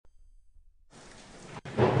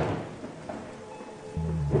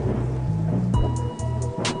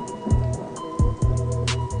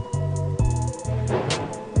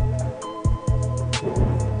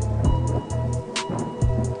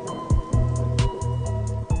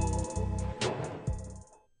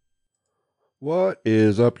What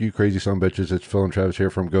is up, you crazy son of bitches? It's Phil and Travis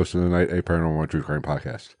here from Ghost in the Night, a paranormal true crime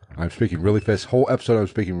podcast. I'm speaking really fast. Whole episode, I'm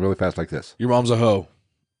speaking really fast like this. Your mom's a hoe.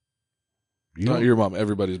 You Not don't- your mom.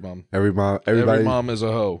 Everybody's mom. everybody, Every mom is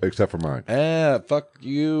a hoe. except for mine. Fuck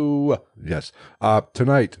you. Yes.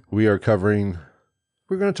 Tonight we are covering.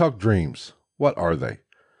 We're going to talk dreams. What are they?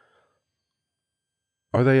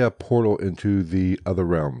 Are they a portal into the other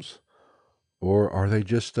realms, or are they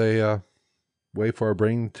just a way for our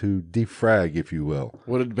brain to defrag, if you will?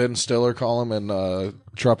 What did Ben Stiller call him in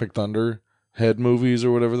Tropic Thunder? Head movies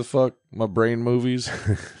or whatever the fuck? My brain movies?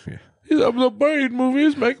 Yeah. The brain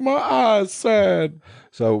movies make my eyes sad.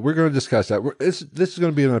 So we're going to discuss that. This is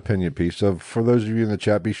going to be an opinion piece. So for those of you in the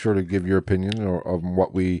chat, be sure to give your opinion on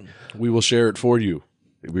what we will share it for you.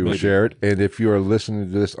 will Maybe. share it. And if you are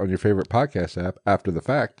listening to this on your favorite podcast app after the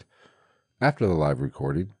fact, after the live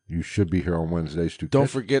recording, you should be here on Wednesdays to Don't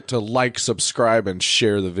forget to like, subscribe, and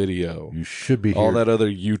share the video. You should be here. All that other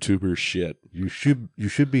YouTuber shit. You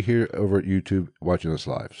should be here over at YouTube watching us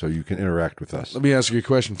live, so you can interact with us. Let me ask you a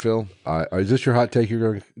question, Phil. Is this your hot take? You're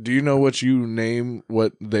going? Do you know what you name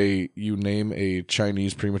a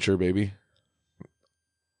Chinese premature baby?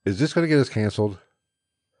 Is this going to get us canceled?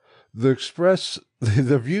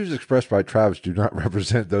 The views expressed by Travis do not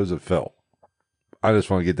represent those of Phil. I just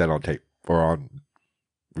want to get that on tape or on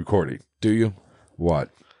recording. Do you? What?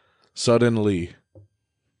 Suddenly.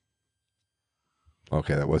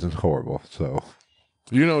 Okay, that wasn't horrible. So,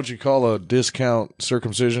 Do you know what you call a discount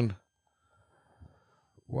circumcision?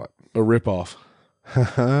 what? A ripoff.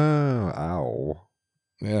 Ow.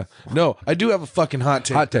 Yeah. No, I do have a fucking hot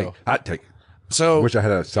take. Hot take. though. Hot take. So. Wish I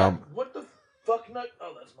had a sound. What the fuck?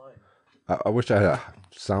 Oh, that's mine. I wish I had a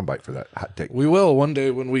sound bite for that hot take. We will one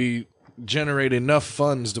day when we generate enough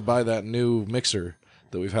funds to buy that new mixer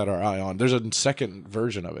that we've had our eye on. There's a second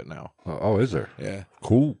version of it now. Oh, is there? Yeah.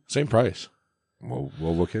 Cool. Same price. We'll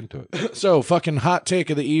look into it. So, fucking hot take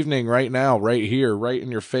of the evening right now, right here, right in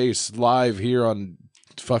your face, live here on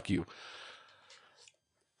Fuck You.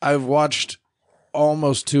 I've watched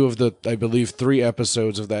almost two of the, I believe, 3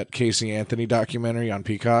 episodes of that Casey Anthony documentary on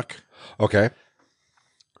Peacock. Okay.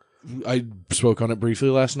 I spoke on it briefly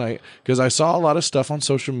last night because I saw a lot of stuff on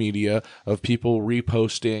social media of people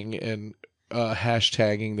reposting and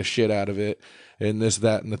hashtagging the shit out of it and this,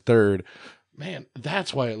 that, and the third. Man,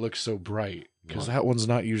 that's why it looks so bright. Because that one's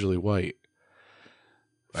not usually white.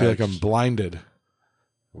 I feel like I'm blinded.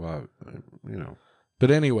 Well, you know. But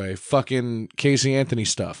anyway, fucking Casey Anthony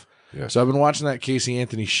stuff. Yeah. So I've been watching that Casey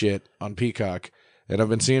Anthony shit on Peacock, and I've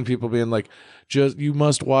been seeing people being like, you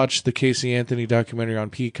must watch the Casey Anthony documentary on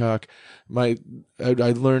Peacock. I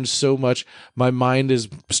learned so much. My mind is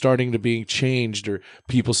starting to be changed, or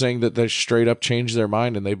people saying that they straight up changed their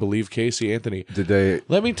mind and they believe Casey Anthony. Did they?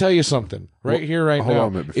 Let me tell you something right here, right hold on now.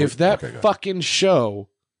 a minute before- If that okay, go ahead. fucking show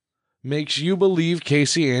makes you believe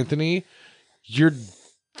Casey Anthony, you're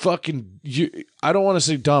fucking, I don't want to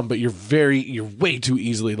say dumb, but you're way too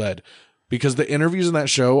easily led, because the interviews in that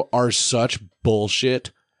show are such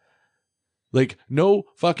bullshit. Like, no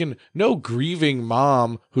grieving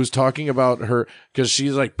mom who's talking about her because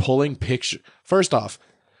she's like pulling pictures. First off,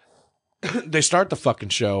 they start the fucking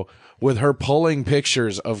show with her pulling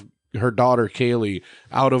pictures of her daughter Kaylee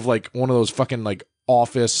out of like one of those fucking like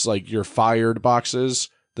office, like you're fired boxes,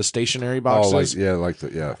 the stationary boxes.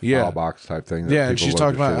 File box type thing. that Yeah, and people she's load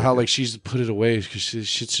talking their about shit how in. like she's put it away because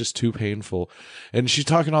shit's just too painful, and she's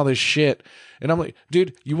talking all this shit, and I'm like,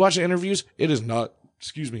 dude, you watch the interviews, it is not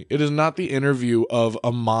the interview of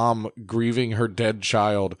a mom grieving her dead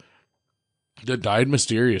child that died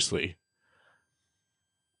mysteriously.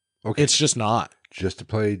 Okay, It's just not. just to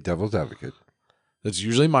play devil's advocate. That's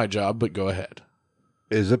usually my job, but go ahead.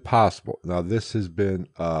 Is it possible? Now, this has been,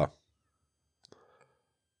 how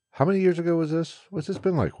many years ago was this? What's this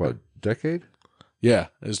been like, what, decade? Yeah,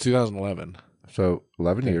 it was 2011. So,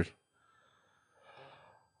 11 Okay. years.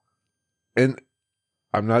 And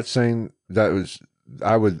I'm not saying that was,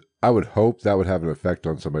 I would hope that would have an effect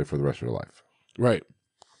on somebody for the rest of their life. Right.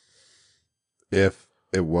 If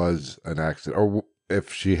it was an accident, or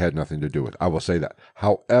if she had nothing to do with it. I will say that.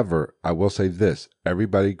 However, I will say this,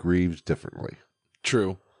 everybody grieves differently.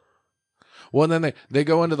 True. Well, and then they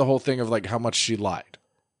go into the whole thing of like how much she lied.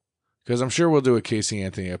 Because I'm sure we'll do a Casey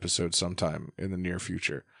Anthony episode sometime in the near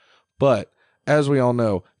future. But as we all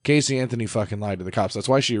know, Casey Anthony fucking lied to the cops. That's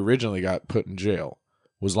why she originally got put in jail,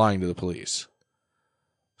 was lying to the police.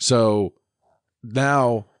 So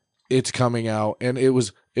now it's coming out, and it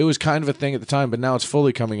was kind of a thing at the time, but now it's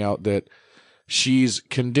fully coming out that she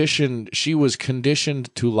was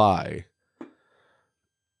conditioned to lie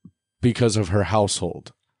because of her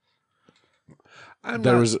household.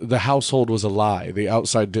 The household was a lie. The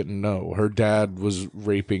outside didn't know. Her dad was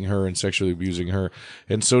raping her and sexually abusing her,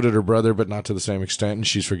 and so did her brother, but not to the same extent. And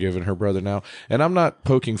she's forgiven her brother now. And I'm not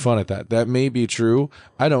poking fun at that. That may be true.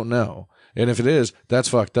 I don't know. And if it is, that's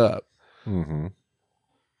fucked up. Mm-hmm.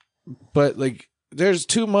 But like, there's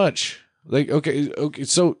too much. Like, okay.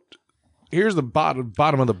 So here's the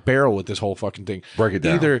bottom of the barrel with this whole fucking thing. Break it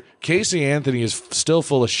down. Either Casey Anthony is still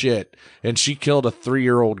full of shit, and she killed a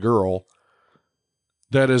 3-year-old girl.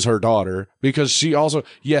 That is her daughter, because she also,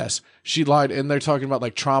 yes, she lied, and they're talking about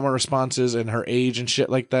like trauma responses and her age and shit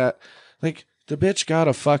like that. Like, the bitch got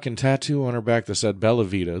a fucking tattoo on her back that said Bella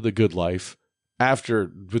Vita, the good life,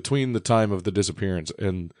 between the time of the disappearance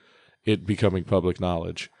and it becoming public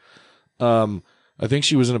knowledge. I think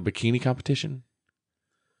she was in a bikini competition.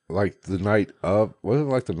 Like the night of, wasn't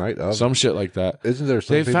it like the night of? Some shit like that. Isn't there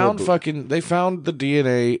some They found the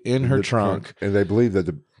DNA in her trunk. and they believe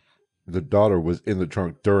that the daughter was in the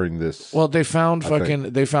trunk during this. Well, they found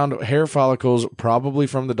hair follicles, probably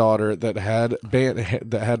from the daughter, that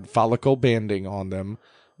had follicle banding on them,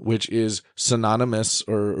 which is synonymous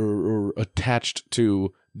or attached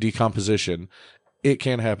to decomposition. It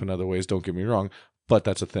can happen other ways, don't get me wrong, but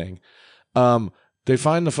that's a thing. They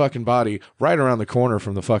find the fucking body right around the corner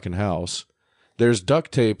from the fucking house. There's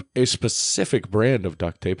duct tape, a specific brand of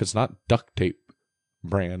duct tape. It's not duct tape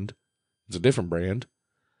brand. It's a different brand.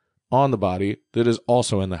 On the body that is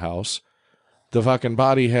also in the house. The fucking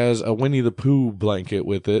body has a Winnie the Pooh blanket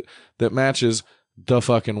with it that matches the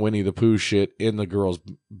fucking Winnie the Pooh shit in the girl's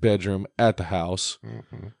bedroom at the house.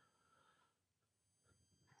 Mm-hmm.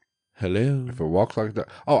 Hello. If it walks like that.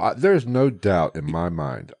 There's no doubt in my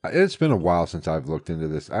mind. It's been a while since I've looked into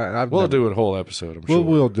this. We'll do a whole episode, I'm sure.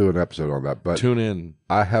 We'll do an episode on that. But tune in.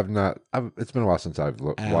 I have not. It's been a while since I've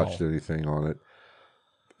watched anything on it.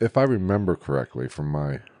 If I remember correctly from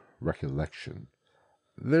my recollection,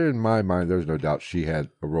 in my mind, there's no doubt she had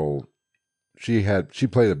a role. She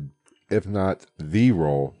played if not the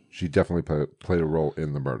role, she definitely played a role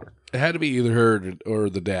in the murder. It had to be either her or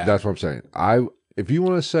the dad. That's what I'm saying. If you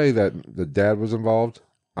want to say that the dad was involved,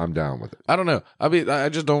 I'm down with it. I don't know. I mean, I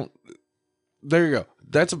just don't. There you go.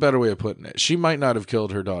 That's a better way of putting it. She might not have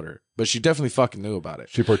killed her daughter, but she definitely fucking knew about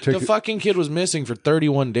it. The fucking kid was missing for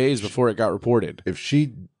 31 days before it got reported.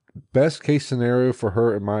 Best case scenario for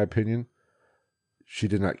her, in my opinion, she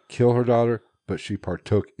did not kill her daughter, but she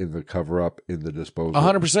partook in the cover-up, in the disposal.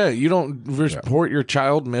 100%. You don't report your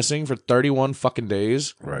child missing for 31 fucking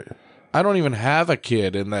days. Right. I don't even have a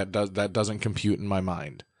kid, and that doesn't compute in my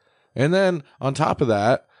mind. And then on top of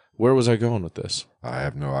that, where was I going with this? I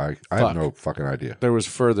have no fucking idea. There was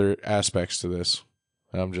further aspects to this.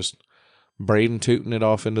 I'm just braiding tooting it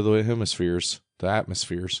off into the atmospheres.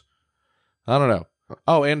 I don't know.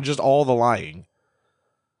 Oh, and just all the lying.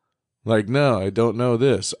 Like, no, I don't know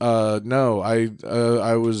this. No,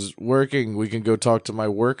 I was working. We can go talk to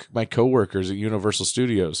my coworkers at Universal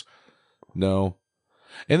Studios. No.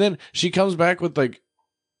 And then she comes back with like,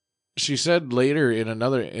 she said later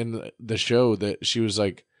in the show that she was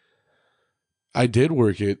like, I did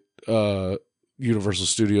work at Universal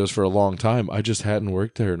Studios for a long time. I just hadn't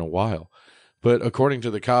worked there in a while. But according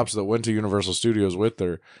to the cops that went to Universal Studios with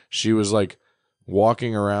her, she was like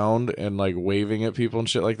walking around and like waving at people and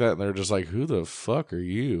shit like that. And they're just like, who the fuck are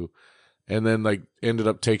you? And then like ended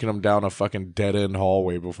up taking them down a fucking dead end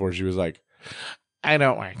hallway before she was like, I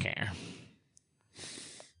don't work here.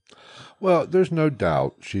 Well, there's no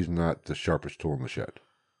doubt she's not the sharpest tool in the shed.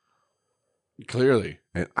 Clearly.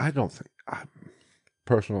 And I don't think,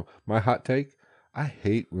 my hot take, I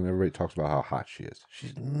hate when everybody talks about how hot she is.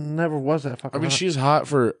 She never was that fucking hot. She's hot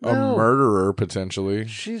for a murderer, potentially.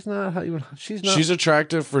 She's not hot. She's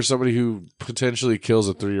attractive for somebody who potentially kills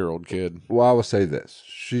a 3-year-old kid. Well, I will say this.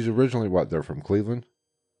 She's originally, they're from Cleveland?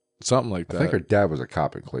 Something like that. I think her dad was a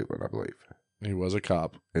cop in Cleveland, I believe. He was a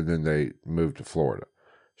cop. And then they moved to Florida.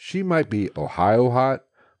 She might be Ohio hot,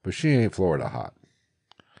 but she ain't Florida hot.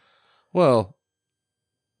 Well,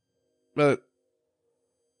 but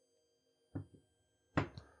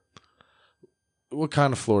what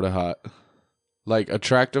kind of Florida hot? Like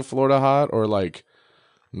attractive Florida hot or like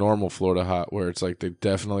normal Florida hot where it's like they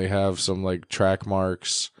definitely have some like track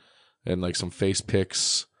marks and like some face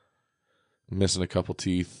pics, missing a couple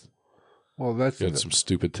teeth. Well, that's some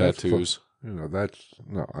stupid tattoos.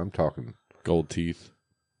 I'm talking gold teeth.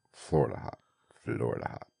 Florida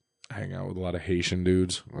hot. Hang out with a lot of Haitian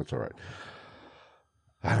dudes. That's all right.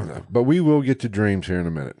 I don't know. But we will get to Dreams here in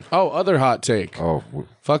a minute. Oh, other hot take. Oh.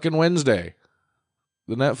 Fucking Wednesday.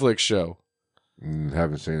 The Netflix show.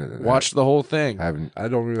 Haven't seen it. Watched the whole thing. I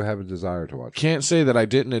don't really have a desire to watch it. Can't say that I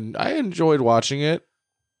didn't. I enjoyed watching it,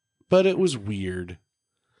 but it was weird.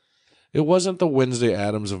 It wasn't the Wednesday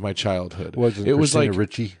Addams of my childhood. Wasn't it was Christina like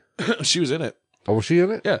Ricci? she was in it. Oh, was she in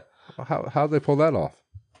it? Yeah, How'd they pull that off?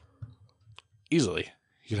 easily.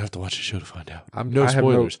 You'd have to watch the show to find out. I No have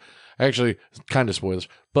spoilers. Actually, kind of spoilers,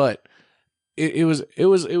 but it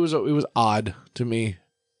was odd to me.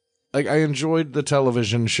 Like, I enjoyed the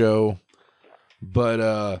television show,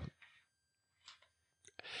 but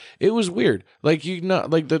it was weird. Like, you know,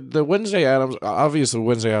 like the Wednesday Addams. Obviously,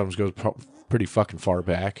 Wednesday Addams goes pretty fucking far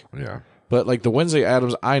back. Yeah. But like the Wednesday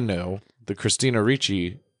Addams I know, the Christina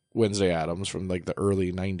Ricci Wednesday Addams from like the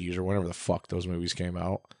early '90s or whenever the fuck those movies came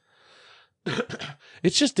out.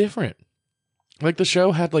 It's just different. Like, the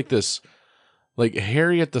show had like this, like,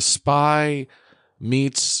 Harriet the Spy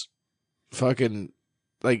meets fucking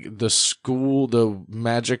like the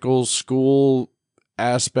magical school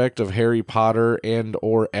aspect of Harry Potter and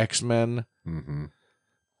or X-Men. Mm-hmm.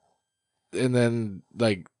 And then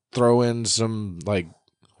like throw in some like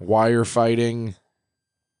wire fighting.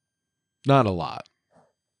 Not a lot.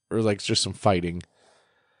 Or like just some fighting.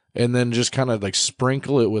 And then just kind of like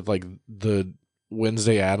sprinkle it with like the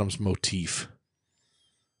Wednesday Addams motif.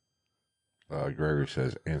 Gregory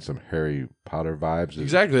says, and some Harry Potter vibes.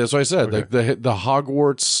 Exactly, that's what I said. Okay. Like the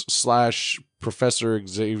Hogwarts / Professor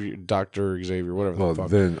Xavier, Dr. Xavier, whatever Well, the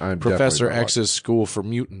fuck. then I'm Professor definitely not X's school for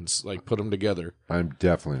mutants. Like, put them together. I'm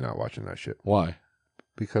definitely not watching that shit Why?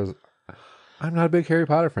 because I'm not a big Harry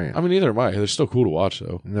Potter fan. I mean, neither am I. They're still cool to watch,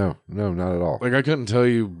 though. No, not at all. Like, I couldn't tell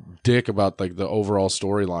you dick about like the overall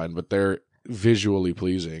storyline, but they're visually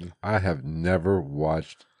pleasing. I have never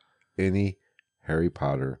watched any Harry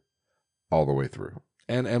Potter all the way through.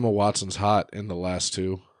 And Emma Watson's hot in the last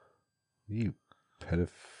two. You pedophile.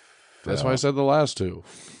 That's why I said the last two.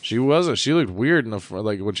 She wasn't. She looked weird in the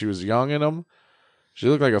like when she was young in them. She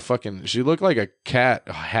looked like a cat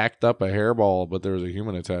hacked up a hairball, but there was a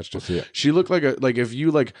human attached to it. Yeah. She looked like if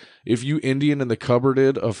you Indian in the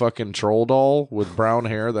cupboarded a fucking troll doll with brown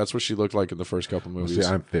hair, that's what she looked like in the first couple movies.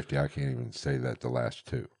 See, I'm 50. I can't even say that the last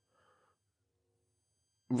two.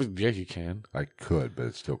 Yeah, you can. I could, but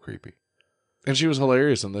it's still creepy. And she was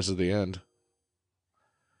hilarious in this at the end.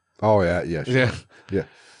 Oh, yeah. Yeah. Sure. Yeah. Yeah.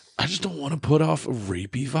 I just don't want to put off a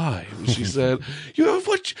rapey vibe. She said, you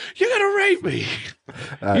gotta rape me.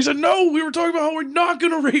 He said, no, we were talking about how we're not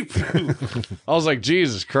gonna rape you. I was like,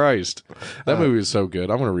 Jesus Christ. That movie is so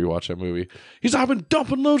good. I'm gonna rewatch that movie. He's I've been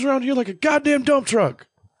dumping loads around here like a goddamn dump truck.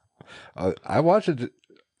 I watched it.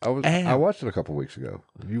 I watched it a couple weeks ago.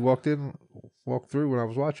 You walked through when I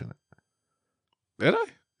was watching it. Did I?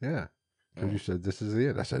 Yeah. Because you said, this is the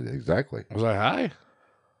end. I said, exactly. Was I high?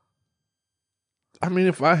 I mean,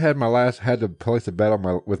 if I had had to place a bet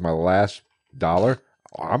with my last dollar,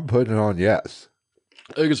 I'm putting it on yes.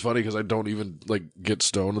 I think it's funny because I don't even like get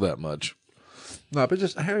stoned that much. No, but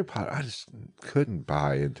just Harry Potter, I just couldn't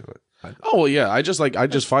buy into it. Oh well, yeah. I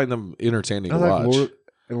just find them entertaining I to like watch.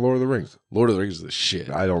 Lord of the Rings. Lord of the Rings is the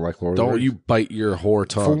shit. I don't like Lord of the Don't Rings. you bite your whore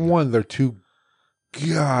tongue. For one, they're too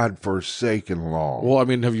godforsaken long. Well, I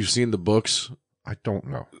mean, have you seen the books? I don't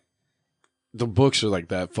know. The books are like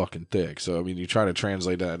that fucking thick. So, I mean, you try to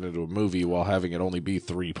translate that into a movie while having it only be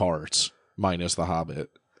 3 parts, minus The Hobbit.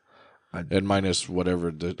 And minus whatever,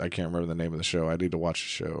 I can't remember the name of the show. I need to watch the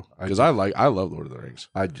show. Because I love Lord of the Rings.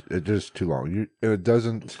 It's just too long. It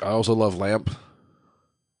doesn't. I also love Lamp.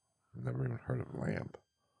 Never even heard of Lamp.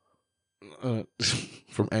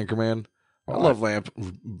 From Anchorman. I love Lamp.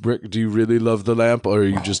 Brick, do you really love the lamp, or are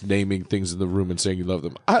you just naming things in the room and saying you love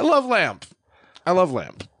them? I love Lamp. I love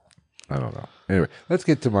Lamp. I don't know. Anyway, let's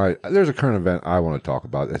get to there's a current event I want to talk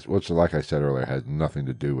about, which, like I said earlier, has nothing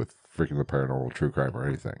to do with freaking the paranormal, true crime, or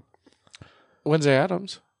anything. Wednesday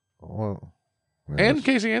Addams. Well, And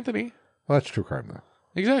Casey Anthony. Well, that's true crime, though.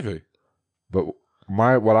 Exactly. But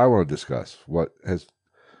what I want to discuss,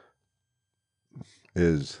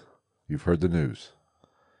 is you've heard the news.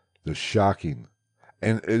 The shocking,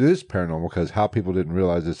 and it is paranormal because how people didn't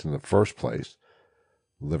realize this in the first place,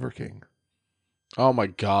 Liver King. Oh my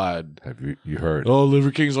God. Have you heard? Oh,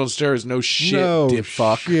 Liver King's on steroids. No shit, no dip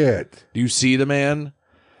fuck. Shit. Do you see the man?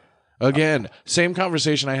 Again, same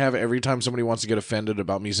conversation I have every time somebody wants to get offended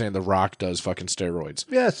about me saying The Rock does fucking steroids.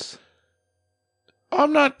 Yes.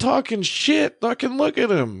 I'm not talking shit. Fucking look at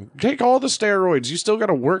him. Take all the steroids. You still got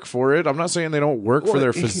to work for it. I'm not saying they don't work for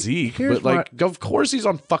their physique, but like, of course he's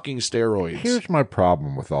on fucking steroids. Here's my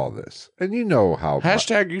problem with all this, and you know how.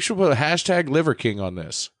 You should put hashtag Liver King on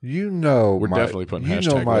this. You know, we're definitely putting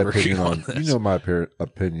hashtag Liver King on this. You know my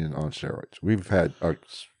opinion on steroids. We've had a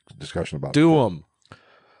discussion about. Do them.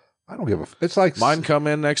 I don't give a. It's like mine come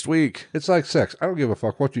in next week. It's like sex. I don't give a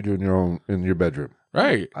fuck what you do in your bedroom.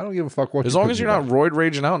 Right. I don't give a fuck what. As long as you're not roid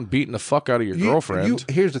raging out and beating the fuck out of your girlfriend.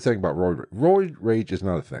 Here's the thing about roid rage. Roid rage is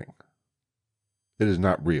not a thing. It is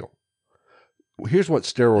not real. Here's what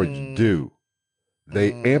steroids do.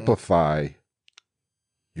 They amplify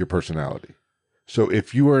your personality. So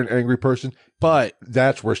if you are an angry person, but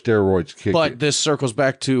that's where steroids kick in. But this circles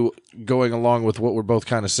back to going along with what we're both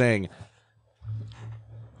kind of saying.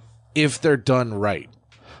 If they're done right.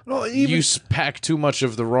 No, even, you pack too much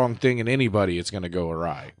of the wrong thing in anybody, it's going to go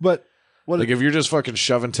awry. But if you're just fucking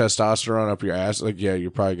shoving testosterone up your ass, like, yeah,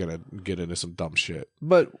 you're probably going to get into some dumb shit.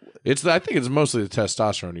 But I think it's mostly the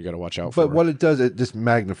testosterone you got to watch out for. But what it does, it just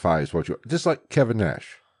magnifies what you, just like Kevin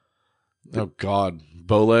Nash. Oh God,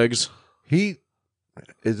 bow legs. He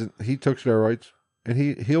took steroids,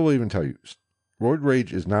 and he'll even tell you, roid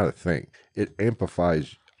rage is not a thing. It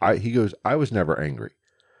amplifies. He goes, I was never angry.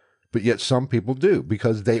 But yet some people do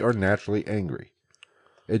because they are naturally angry.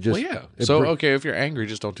 It just okay, if you're angry,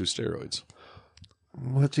 just don't do steroids.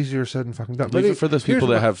 Well, it's easier said than fucking done. Leave it for the people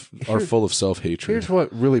that are full of self-hatred. Here's what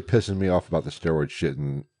really pisses me off about the steroid shit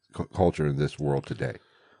in culture in this world today.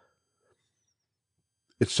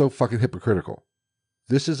 It's so fucking hypocritical.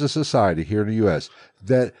 This is a society here in the U.S.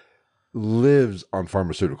 that lives on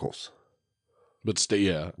pharmaceuticals. But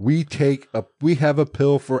we have a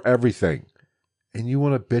pill for everything. And you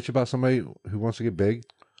want to bitch about somebody who wants to get big?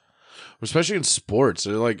 Especially in sports.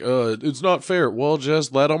 They're like, it's not fair. Well,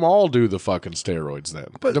 just let them all do the fucking steroids then.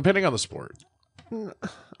 But depending on the sport.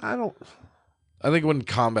 I think when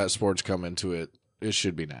combat sports come into it, it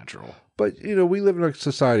should be natural. But, we live in a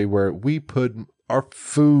society where our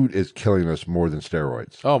food is killing us more than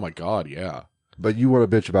steroids. Oh, my God, yeah. But you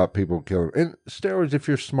want to bitch about people killing. And steroids, if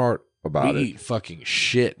you're smart about we eat fucking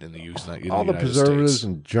shit in the all the preservatives States.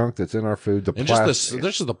 And junk that's in our food, the plastic.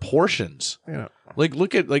 Just the portions.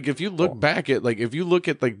 Look at if you look back at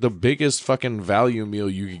the biggest fucking value meal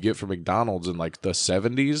you could get from McDonald's in like the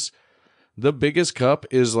 70s, the biggest cup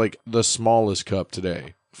is like the smallest cup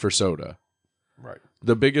today for soda. Right.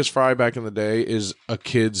 The biggest fry back in the day is a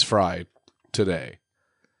kid's fry today.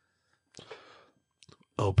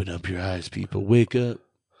 Open up your eyes, people. Wake up.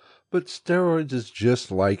 But steroids is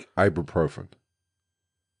just like ibuprofen.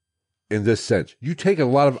 In this sense, you take a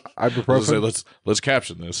lot of ibuprofen. Let's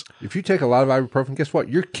caption this. If you take a lot of ibuprofen, guess what?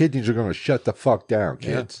 Your kidneys are going to shut the fuck down,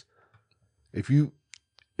 kids. Yeah. If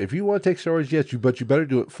you want to take steroids, yes, but you better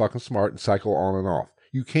do it fucking smart and cycle on and off.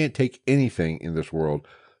 You can't take anything in this world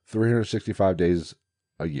 365 days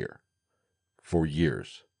a year for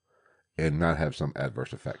years and not have some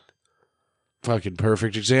adverse effect. Fucking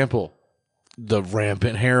perfect example. The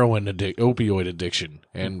rampant opioid addiction,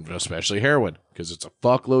 and especially heroin, because it's a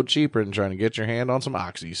fuckload cheaper than trying to get your hand on some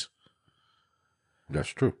oxys. That's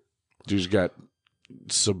true. Dude's got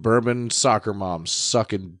suburban soccer moms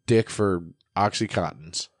sucking dick for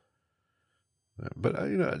Oxycontins. But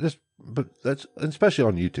but that's especially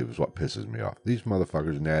on YouTube is what pisses me off. These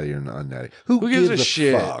motherfuckers, natty and unnatty. Who gives a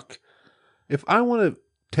shit? Fuck? If I want to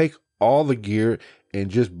take all the gear and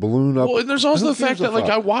just balloon up. Well, and there's also the fact that, like,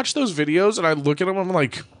 I watch those videos and I look at them, I'm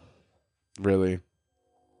like, really?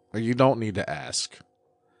 Like, you don't need to ask.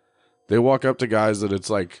 They walk up to guys that it's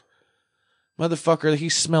like, motherfucker, he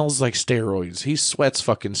smells like steroids. He sweats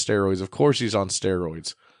fucking steroids. Of course he's on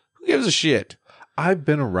steroids. Who gives a shit? I've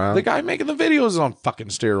been around. The guy making the videos is on fucking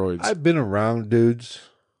steroids. I've been around dudes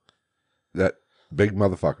big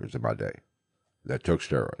motherfuckers in my day that took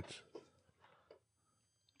steroids.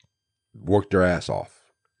 Worked their ass off.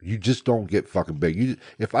 You just don't get fucking big.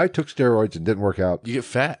 If I took steroids and didn't work out, you get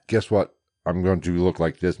fat. Guess what? I'm going to look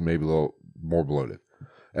like this, maybe a little more bloated.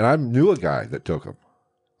 And I knew a guy that took them.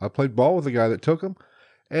 I played ball with a guy that took them,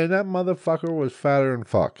 and that motherfucker was fatter than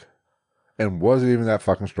fuck, and wasn't even that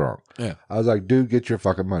fucking strong. Yeah, I was like, dude, get your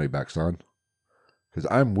fucking money back, son, because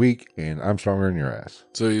I'm weak and I'm stronger than your ass.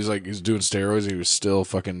 So he's doing steroids. And he was still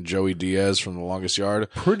fucking Joey Diaz from The Longest Yard.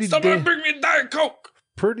 Someone bring me a Diet Coke.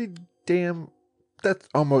 Pretty damn. That's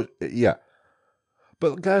almost, yeah.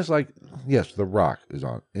 But guys like, yes, The Rock is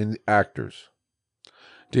on. And the actors.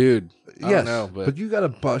 Dude, yes, I don't know, but you got to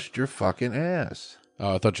bust your fucking ass.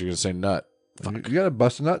 Oh, I thought you were going to say nut. Fuck. You got to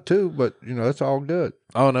bust a nut too, but, that's all good.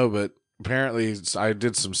 Oh, no, but apparently I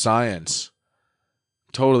did some science.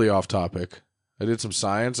 Totally off topic. I did some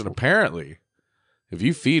science, and apparently, if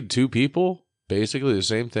you feed two people basically the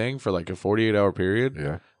same thing for like a 48-hour period,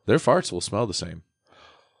 yeah, their farts will smell the same.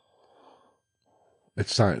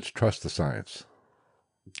 It's science. Trust the science.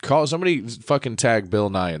 Call somebody. Fucking tag Bill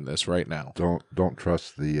Nye in this right now. Don't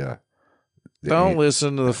trust the don't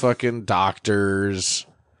listen to the fucking doctors.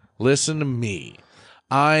 Listen to me.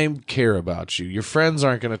 I care about you. Your friends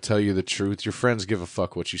aren't going to tell you the truth. Your friends give a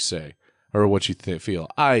fuck what you say. or what you feel.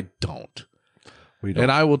 I don't. We don't.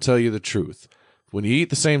 And I will tell you the truth. When you eat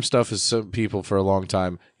the same stuff as some people for a long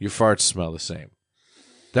time, your farts smell the same.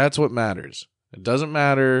 That's what matters. It doesn't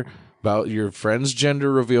matter about your friend's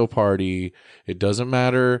gender reveal party. It doesn't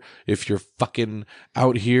matter if you're fucking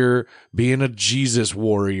out here being a Jesus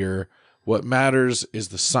warrior. What matters is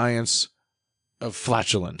the science of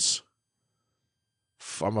flatulence.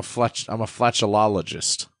 I'm a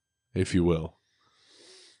flatulologist, if you will.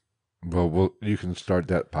 Well, you can start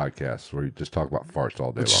that podcast where you just talk about farts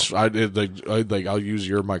all day long. I'll use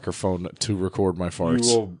your microphone to record my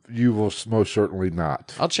farts. You will most certainly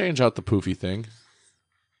not. I'll change out the poofy thing.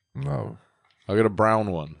 No. I'll get a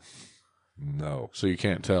brown one No. so you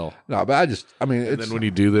can't tell. No, but And it's, then when you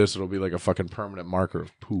do this, it'll be like a fucking permanent marker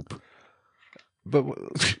of poop. but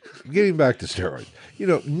getting back to steroids,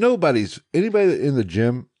 anybody in the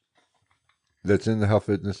gym that's in the health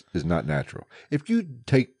fitness is not natural. If you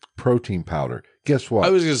take protein powder, guess what? I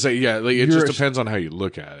was going to say, yeah, like it just depends on how you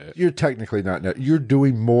look at it. You're technically not natural. You're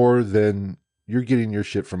doing more than you're getting your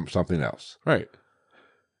shit from something else. Right.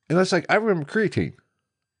 And that's like, I remember creatine.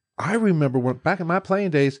 I remember when back in my playing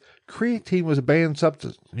days, creatine was a banned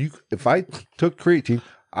substance. If I took creatine,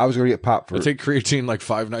 I was going to get popped for I it. take creatine like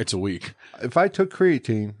 5 nights a week. If I took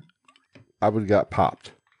creatine, I would have got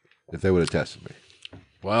popped if they would have tested me.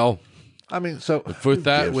 Well, I mean, so from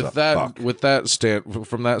that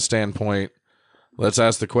standpoint, let's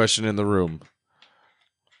ask the question in the room.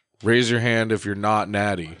 Raise your hand if you're not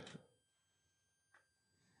natty.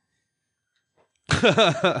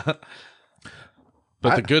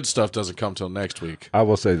 But the good stuff doesn't come till next week. I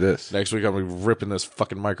will say this. Next week, I'm gonna be ripping this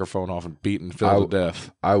fucking microphone off and beating Phil to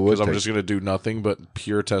death. I would, because I'm just gonna do nothing but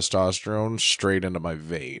pure testosterone straight into my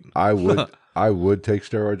vein. I would take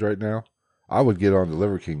steroids right now. I would get on the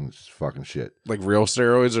Liver King's fucking shit. Like real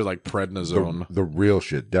steroids or like prednisone? The real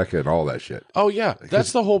shit, Deca and all that shit. Oh, yeah.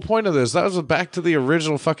 That's the whole point of this. That was back to the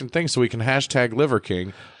original fucking thing so we can hashtag Liver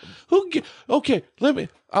King. Okay,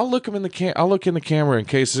 I'll look him in the I'll look in the camera in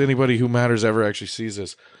case anybody who matters ever actually sees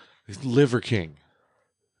this. Liver King.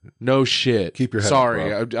 No shit. Keep your head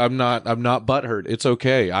Sorry, up, I'm not butthurt. It's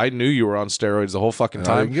okay. I knew you were on steroids the whole fucking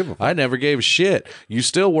time. I didn't give a fuck. I never gave a shit. You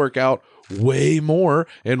still work out way more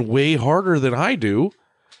and way harder than I do.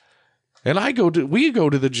 And we go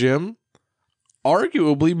to the gym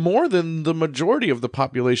arguably more than the majority of the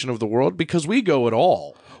population of the world because we go at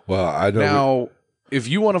all. Well, I know. Now, if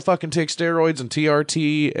you want to fucking take steroids and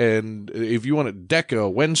TRT and if you want to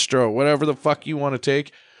Deca, Wenstra, whatever the fuck you want to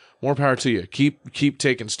take, more power to you. Keep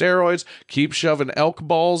taking steroids. Keep shoving elk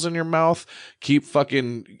balls in your mouth. Keep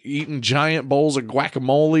fucking eating giant bowls of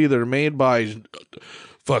guacamole that are made by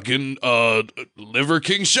fucking Liver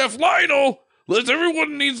King Chef Lionel.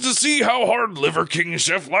 Everyone needs to see how hard Liver King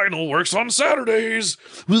Chef Lionel works on Saturdays.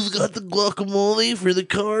 We've got the guacamole for the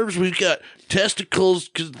carbs. We've got testicles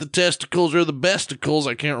because the testicles are the besticles.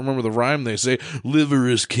 I can't remember the rhyme they say. Liver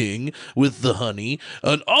is king with the honey.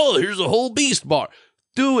 And here's a whole beast bar.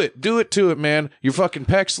 Do it to it, man. Your fucking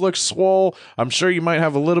pecs look swole. I'm sure you might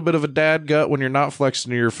have a little bit of a dad gut when you're not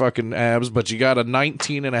flexing your fucking abs, but you got a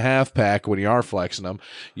 19 and a half pack when you are flexing them.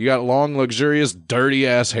 You got long, luxurious, dirty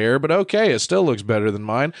ass hair, but okay, it still looks better than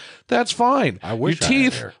mine. That's fine. I wish your I had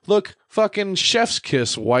teeth hair. look fucking chef's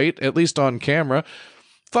kiss white, at least on camera.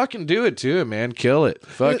 Fucking do it to it, man. Kill it.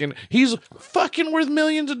 He's fucking worth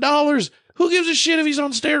millions of dollars. Who gives a shit if he's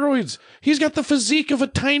on steroids? He's got the physique of a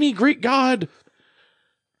tiny Greek god.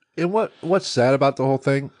 And what's sad about the whole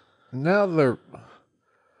thing? Now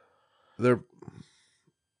they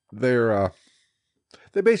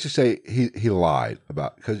basically say he lied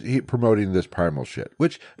about because he promoting this primal shit,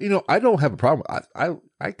 which I don't have a problem.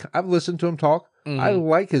 I've listened to him talk. Mm-hmm. I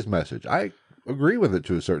like his message. I agree with it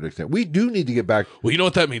to a certain extent. We do need to get back. Well, you know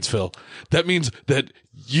what that means, Phil? That means that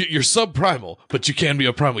you're subprimal, but you can be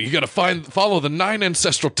a primal. You got to follow the 9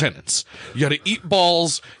 ancestral tenets. You got to eat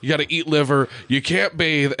balls. You got to eat liver. You can't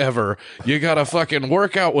bathe ever. You got to fucking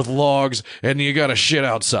work out with logs, and you got to shit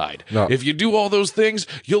outside. No. If you do all those things,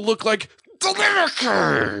 you'll look like the Liver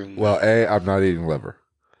King. Well, I'm not eating liver.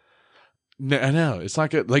 No, I know. It's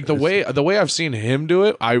not good. Like the way I've seen him do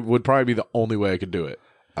it, I would probably be the only way I could do it.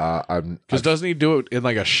 Because doesn't he do it in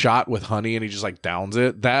like a shot with honey and he just like downs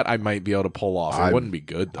it? That I might be able to pull off. It wouldn't be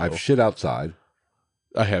good though. I've shit outside.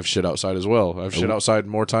 I have shit outside as well. I've shit outside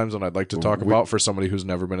more times than I'd like to talk about for somebody who's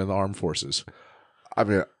never been in the armed forces. I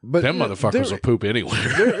mean, but them motherfuckers will poop anywhere.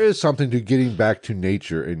 There is something to getting back to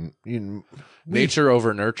nature and nature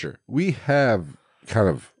over nurture. We have kind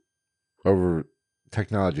of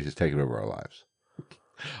technology has taken over our lives.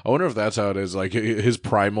 I wonder if that's how it is. Like his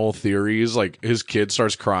primal theories, like his kid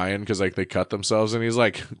starts crying because like they cut themselves, and he's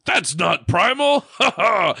like, "That's not primal,"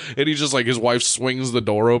 and he just like his wife swings the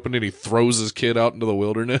door open and he throws his kid out into the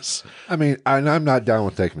wilderness. I mean, I'm not down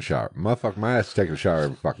with taking a shower. Motherfucker, my ass is taking a shower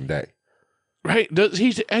every fucking day. Right? Does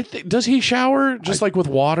he? Does he shower just like with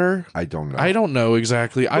water? I don't know. I don't know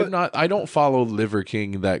exactly. I don't follow Liver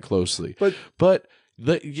King that closely. But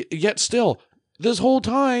yet still, this whole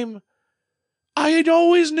time, I had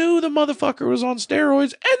always knew the motherfucker was on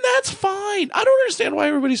steroids, and that's fine. I don't understand why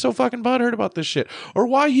everybody's so fucking butthurt about this shit, or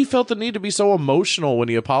why he felt the need to be so emotional when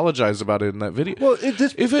he apologized about it in that video. Well,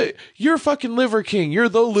 you're fucking Liver King, you're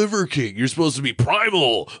the Liver King. You're supposed to be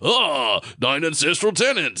primal. 9 ancestral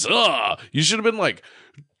tenets. You should have been like,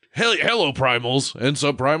 hello, primals and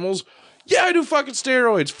subprimals. Yeah, I do fucking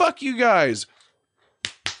steroids. Fuck you guys.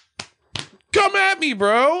 Come at me,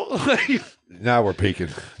 bro. now we're peaking.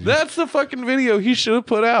 That's the fucking video he should have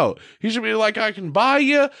put out. He should be like, I can buy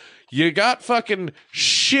you. You got fucking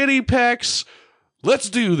shitty pecs. Let's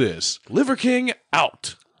do this. Liver King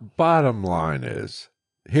out. Bottom line is,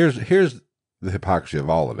 here's the hypocrisy of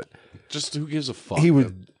all of it. Just who gives a fuck? He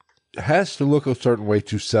has to look a certain way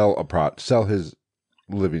to sell sell his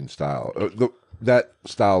living style, that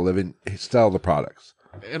style of living, sell the products.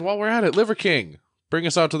 And while we're at it, Liver King, bring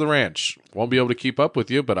us out to the ranch. Won't be able to keep up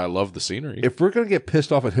with you, but I love the scenery. If we're going to get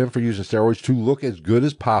pissed off at him for using steroids to look as good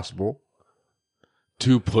as possible,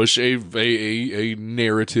 to push a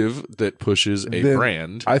narrative that pushes a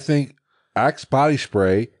brand, I think Axe Body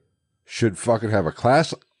Spray should fucking have a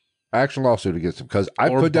class action lawsuit against him, because I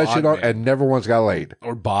put that shit on and never once got laid.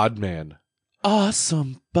 Or Bodman.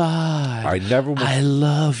 Awesome bod. I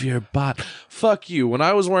love your bod. Fuck you. When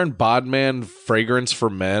I was wearing Bodman fragrance for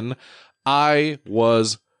men, I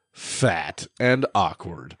was fat and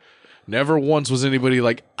awkward. Never once was anybody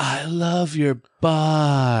like, I love your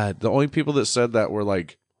bod. The only people that said that were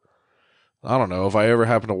like, I don't know, if I ever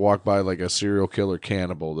happened to walk by like a serial killer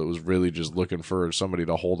cannibal that was really just looking for somebody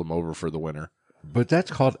to hold him over for the winter. But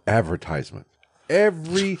that's called advertisement.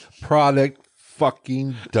 Every product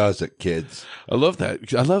fucking does it, kids. I love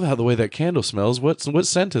that. I love how the way that candle smells. What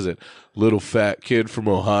scent is it? Little fat kid from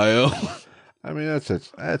Ohio. I mean,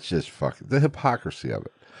 that's just fucking the hypocrisy of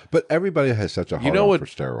it. But everybody has such a hard on for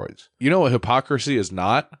steroids. You know what hypocrisy is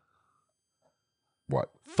not? What?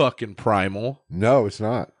 Fucking primal. No, it's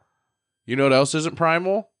not. You know what else isn't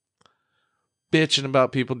primal? Bitching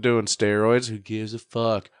about people doing steroids. Who gives a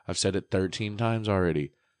fuck? I've said it 13 times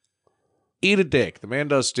already. Eat a dick. The man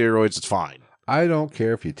does steroids. It's fine. I don't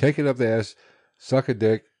care if you take it up the ass, suck a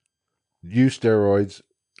dick, use steroids.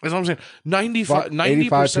 That's what I'm saying. 90%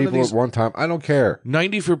 85 people of these, at one time. I don't care.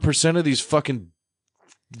 90% of these fucking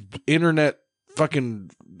internet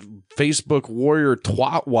fucking Facebook warrior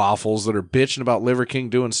twat waffles that are bitching about Liver King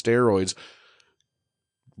doing steroids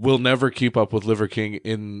will never keep up with Liver King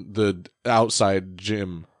in the outside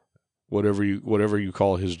gym, whatever you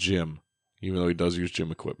call his gym, even though he does use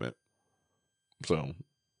gym equipment. So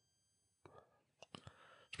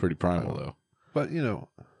it's pretty primal though. But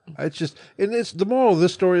it's just, and it's the moral of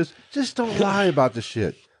this story is just don't lie about the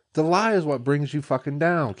shit. The lie is what brings you fucking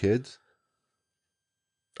down, kids.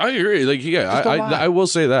 I agree. Like, yeah, I will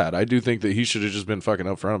say that. I do think that he should have just been fucking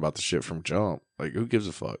upfront about the shit from jump. Like, who gives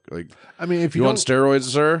a fuck? Like, I mean, if you want steroids,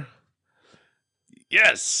 sir?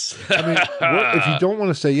 Yes. I mean, if you don't want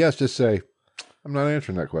to say yes, just say, I'm not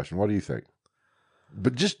answering that question. What do you think?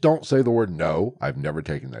 But just don't say the word no. I've never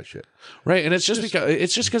taken that shit. Right, and it's just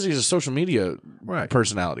because he's a social media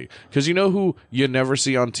personality. Because you know who you never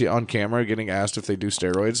see on camera getting asked if they do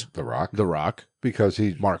steroids? The Rock. The Rock. Because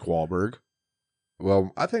he's Mark Wahlberg.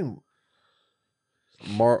 Well, I think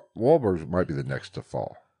Mark Wahlberg might be the next to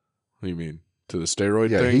fall. What do you mean? To the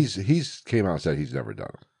steroid thing? Yeah, he's came out and said he's never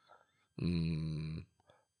done it.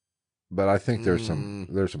 But I think there's some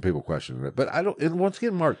people questioning it. But I don't. And once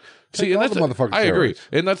again, Mark, see, and that's I agree,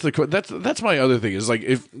 and that's my other thing is like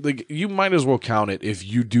if like you might as well count it if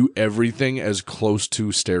you do everything as close to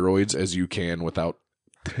steroids as you can without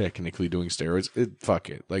technically doing steroids.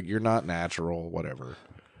 Fuck it, like you're not natural, whatever.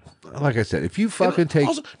 Like I said, if you fucking take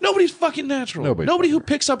also, nobody's fucking natural. Nobody who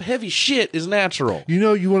picks up heavy shit is natural.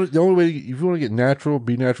 You want the only way if you want to get natural,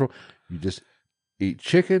 be natural. You just eat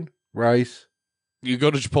chicken, rice. You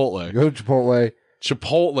go to Chipotle.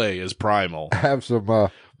 Chipotle is primal. Have some.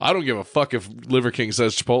 I don't give a fuck if Liver King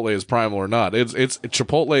says Chipotle is primal or not. It's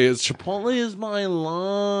Chipotle is my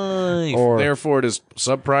life. Therefore, it is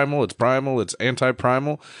subprimal. It's primal. It's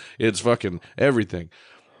anti-primal. It's fucking everything.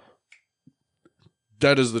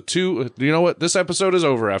 That is the two. You know what? This episode is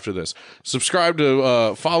over after this. Subscribe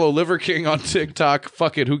to follow Liver King on TikTok.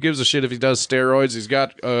 Fuck it. Who gives a shit if he does steroids? He's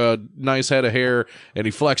got a nice head of hair and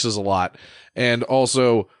he flexes a lot. And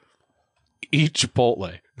also, eat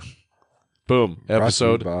Chipotle. Boom.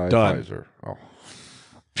 Episode Brought to you by done. Pfizer. Oh.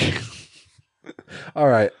 All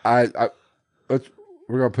right.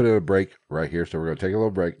 We're gonna put in a break right here. So we're gonna take a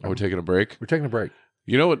little break. Are we taking a break? We're taking a break.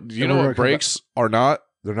 You know what? You And know we're what gonna come breaks are not?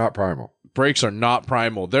 They're not primal. Breaks are not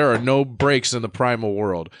primal. There are no breaks in the primal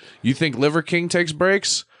world. You think Liver King takes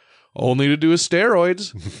breaks? Only to do with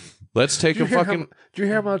steroids. Let's take a fucking. Do you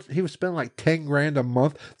hear how much he was spending like $10,000 a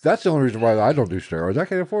month? That's the only reason why I don't do steroids. I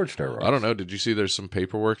can't afford steroids. I don't know. Did you see there's some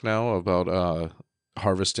paperwork now about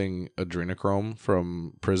harvesting adrenochrome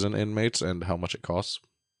from prison inmates and how much it costs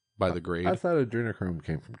by the grade? I thought adrenochrome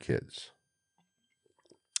came from kids.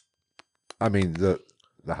 I mean the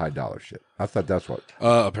high dollar shit. I thought that's what.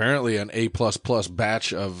 Apparently, an A++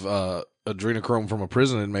 batch of adrenochrome from a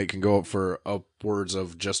prison inmate can go up for upwards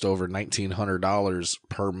of just over $1,900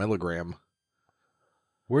 per milligram.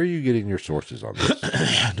 Where are you getting your sources on this?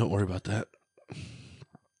 Don't worry about that.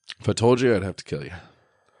 If I told you, I'd have to kill you.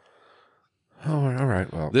 Oh, all right.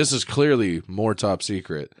 Well, This is clearly more top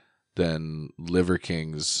secret than Liver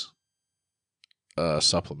King's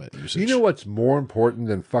supplement usage. you know what's more important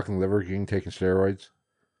than fucking Liver King taking steroids?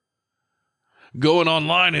 Going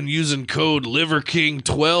online and using code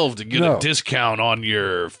LiverKing12 to get No. a discount on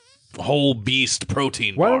your whole beast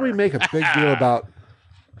protein Why bar. don't we make a big deal about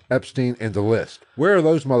Epstein and the list? Where are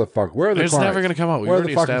those motherfuckers? Where are the It's clients? never going to come out. We've Where are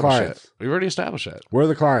the already fucking established clients? that. We've already established that. Where are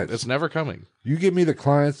the clients? It's never coming. You give me the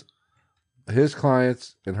clients, his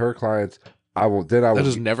clients, and her clients. I will. Then I That will.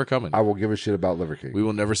 is never coming. I will give a shit about Liver King We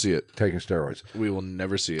will never see it. taking steroids. We will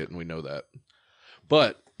never see it, and we know that.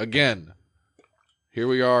 But, again, here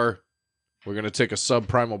we are. We're going to take a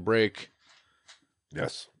subprimal break,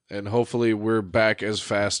 Yes. and hopefully we're back as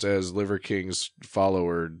fast as Liver King's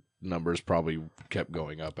follower numbers probably kept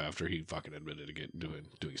going up after he fucking admitted to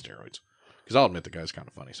doing steroids. Because I'll admit the guy's kind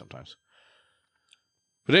of funny sometimes.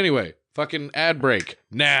 But anyway, fucking ad break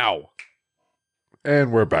now.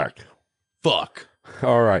 And we're back. Fuck.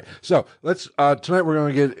 All right. So let's tonight we're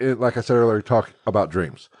going to get, like I said earlier, talk about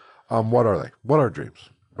dreams. What are they? What are dreams?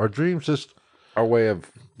 Are dreams just our way of?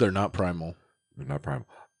 They're not primal. They're not primal.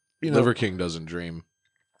 You know, Liver King doesn't dream.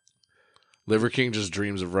 Liver King just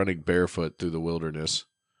dreams of running barefoot through the wilderness.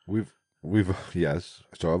 we've yes.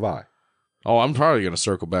 So have I. Oh, I'm probably going to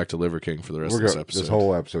circle back to Liver King for the rest of this episode. This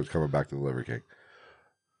whole episode's coming back to the Liver King.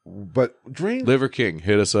 But dreams. Liver King,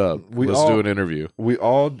 hit us up. We Let's all- do an interview. We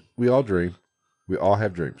all dream. We all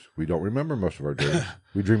have dreams. We don't remember most of our dreams.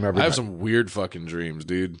 We dream every I have night. some weird fucking dreams,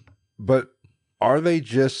 dude. But are they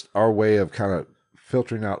just our way of kind of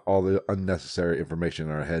filtering out all the unnecessary information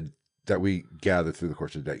in our head that we gather through the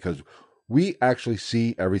course of the day? Because we actually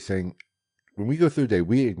see everything. When we go through the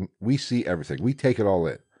day, we see everything. We take it all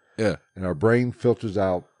in. Yeah. And our brain filters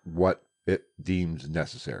out what it deems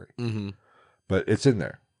necessary. Mm-hmm. But it's in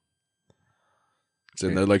there. It's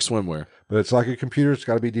in there like swimwear. But it's like a computer. It's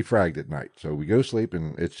got to be defragged at night. So we go to sleep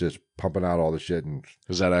and it's just pumping out all the shit. And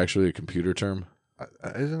Is that actually a computer term?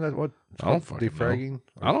 isn't that what it's I don't called? fucking Defragging?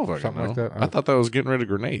 I don't fucking Something know. like that. I thought that was getting rid of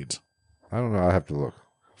grenades. I don't know. I have to look.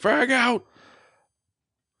 Frag out.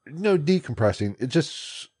 No, decompressing. It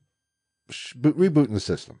just rebooting the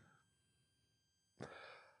system.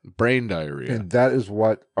 Brain diarrhea. And that is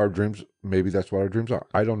what our dreams, maybe that's what our dreams are.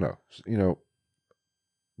 I don't know. You know,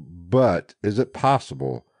 but is it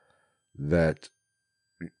possible that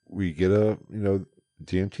we get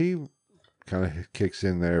DMT kind of kicks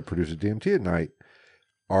in there, produces DMT at night?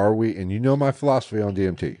 Are we, and you know my philosophy on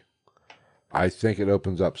DMT. I think it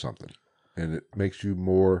opens up something and it makes you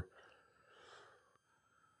more,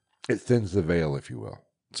 it thins the veil, if you will.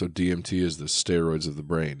 So DMT is the steroids of the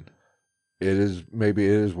brain. Maybe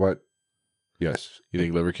it is what, yes. You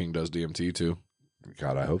think Liver King does DMT too?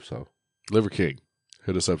 God, I hope so. Liver King,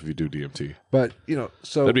 hit us up if you do DMT. But,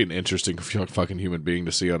 so. That'd be an interesting fucking human being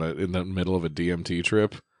to see in the middle of a DMT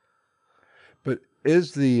trip. But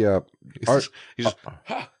is the, He's just, ha,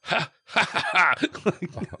 ha, ha, ha,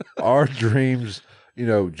 ha. our dreams,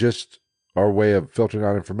 just our way of filtering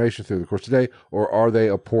out information through the course of the day, or are they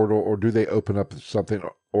a portal, or do they open up something,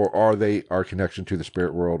 or are they our connection to the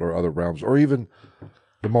spirit world or other realms, or even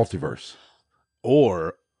the multiverse?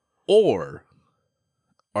 Or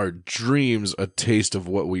are dreams a taste of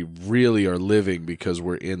what we really are living because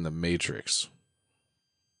we're in the Matrix?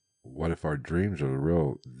 What if our dreams are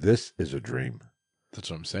real? This is a dream. That's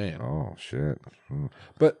what I'm saying. Oh, shit.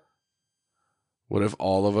 But What if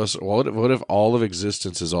all of us, what if all of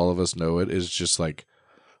existence as all of us know it is just like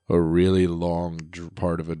a really long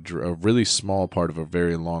part of a really small part of a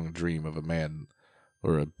very long dream of a man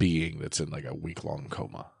or a being that's in like a week-long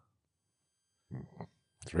coma.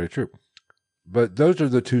 It's very true. But those are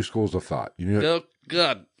the two schools of thought. You know, Oh,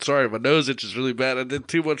 God. Sorry, my nose itches really bad. I did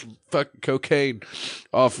too much fucking cocaine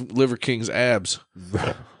off Liver King's abs.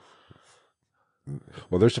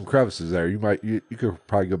 well, there's some crevices there. You could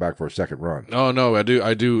probably go back for a second run. Oh, no, I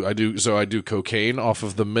do. So I do cocaine off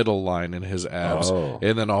of the middle line in his abs. Oh.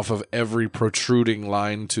 And then off of every protruding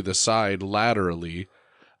line to the side laterally,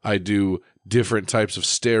 I do different types of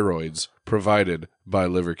steroids provided by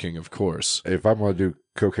Liver King, of course. If I'm going to do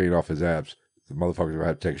cocaine off his abs, the motherfucker's going to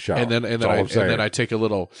have to take a shower. And then I take a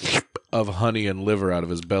little of honey and liver out of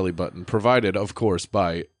his belly button, provided, of course,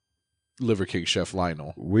 by Liver King Chef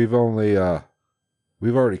Lionel. We've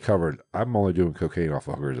already covered. I'm only doing cocaine off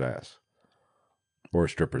a hooker's ass or a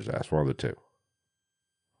stripper's ass, one of the two.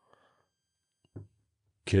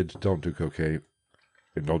 Kids, don't do cocaine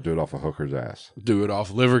and don't do it off a hooker's ass. Do it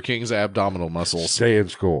off Liver King's abdominal muscles. Stay in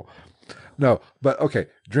school. No, but okay,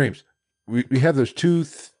 dreams. We have those two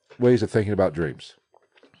ways of thinking about dreams.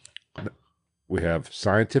 We have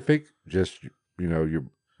scientific, just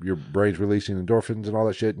your brain's releasing endorphins and all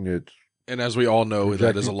that shit, and it's. And as we all know,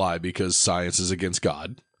 that is a Rejecting. lie because science is against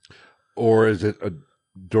God. Or is it a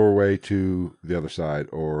doorway to the other side,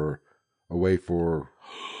 or a way for?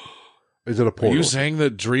 Is it a Are portal? you saying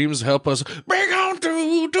that dreams help us bring on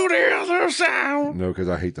to the other side? No, because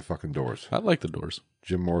I hate the fucking doors. I like the doors.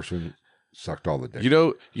 Jim Morrison sucked all the dick. You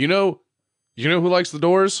know who likes the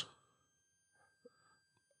doors?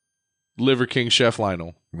 Liver King Chef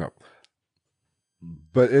Lionel. No.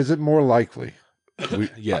 But is it more likely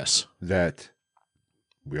Yes. that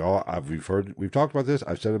we've talked about this?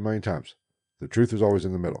 I've said it a million times. The truth is always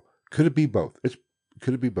in the middle. Could it be both?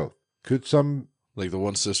 Could it be both? Could some? Like the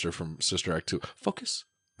one sister from Sister Act 2. Focus.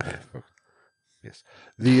 Yes.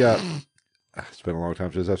 It's been a long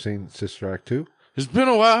time since I've seen Sister Act 2. It's been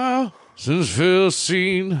a while since Phil's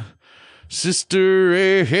seen Sister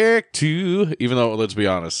Act 2. Even though, let's be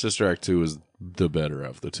honest, Sister Act 2 is the better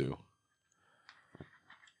of the two.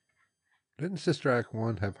 Didn't Sister Act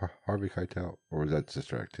 1 have Harvey Keitel? Or was that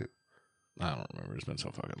Sister Act 2? I don't remember. It's been so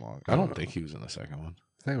fucking long. I I don't don't know. think he was in the second one.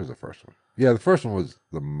 I think it was the first one. Yeah, the first one was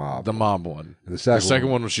the mob. The mob one. And The second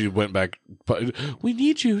one, when she went back, we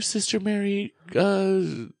need you, Sister Mary,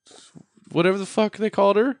 whatever the fuck they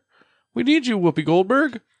called her. We need you, Whoopi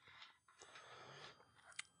Goldberg.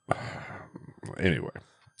 Anyway.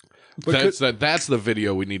 But That's the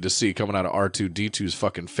video we need to see coming out of R2-D2's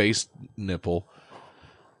fucking face nipple.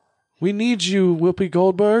 We need you, Whoopi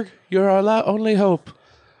Goldberg. You're our only hope.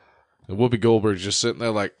 And Whoopi Goldberg's just sitting there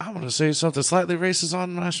like, I'm going to say something slightly racist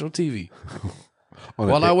on national TV.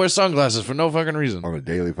 While I wear sunglasses for no fucking reason. on a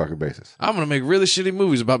daily fucking basis. I'm going to make really shitty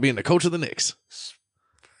movies about being the coach of the Knicks.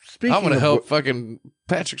 Speaking I'm going to of help fucking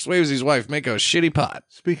Patrick Swayze's wife make a shitty pot.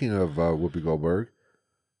 Speaking of Whoopi Goldberg,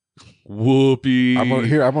 Whoopi. I'm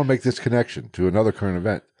gonna make this connection to another current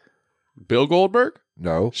event. Bill Goldberg?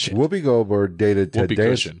 No, Shit. Whoopi Goldberg dated Ted Whoopi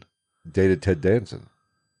Danson. Cushion. Dated Ted Danson.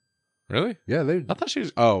 Really? Yeah, they I thought she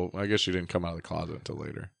was. Oh, I guess she didn't come out of the closet until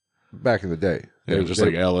later. back in the day. Yeah, just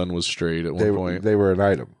like Ellen was straight at one point. They were an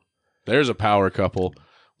item. There's a power couple.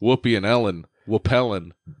 Whoopi and Ellen.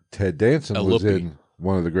 Whoopellen. Ted Danson A was Whoopi. in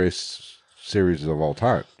one of the greatest series of all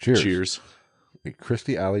time. Cheers. Cheers.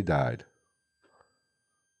 Christy Alley died.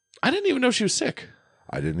 I didn't even know she was sick.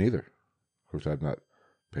 I didn't either. Of course, I've not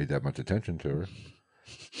paid that much attention to her.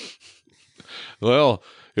 Well,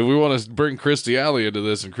 if we want to bring Kirstie Alley into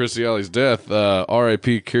this and Kirstie Alley's death,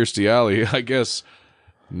 R.I.P. Kirstie Alley, I guess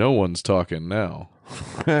no one's talking now.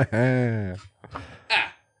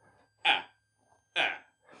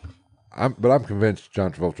 I'm convinced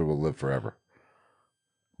John Travolta will live forever.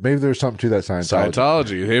 Maybe there's something to that Scientology.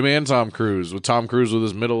 Scientology. Him and Tom Cruise. With Tom Cruise with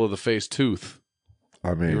his middle of the face tooth.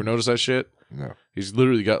 I mean, You ever notice that shit? no. He's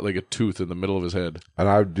literally got like a tooth in the middle of his head. And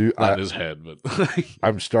I do. Not in his head, but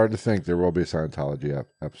I'm starting to think there will be a Scientology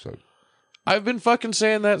episode. I've been fucking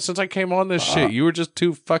saying that since I came on this shit. You were just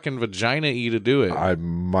too fucking vagina-y to do it. I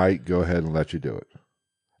might go ahead and let you do it.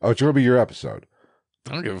 Oh, it's going to be your episode.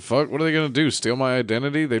 I don't give a fuck. What are they going to do? Steal my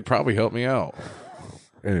identity? They'd probably help me out.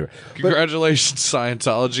 Anyway, Congratulations,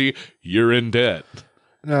 Scientology. You're in debt.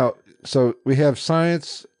 now, so we have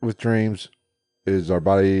science with dreams. Is our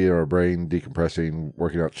body or our brain decompressing,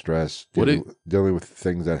 working out stress, dealing with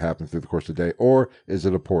things that happen through the course of the day? Or is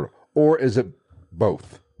it a portal? Or is it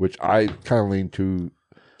both? Which I kind of lean to.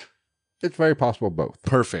 It's very possible both.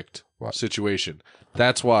 Perfect What? situation.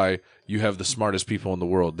 That's why you have the smartest people in the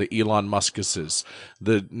world. The Elon Muskuses,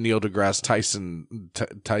 the Neil deGrasse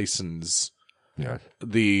Tysons, Yes.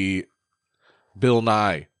 The Bill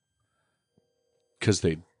Nye, because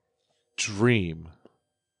they dream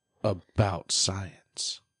about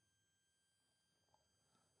science.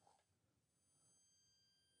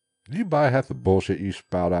 Do you buy half the bullshit you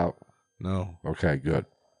spout out? No, Okay, good.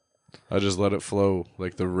 I just let it flow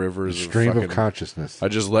like the rivers Stream of of consciousness. I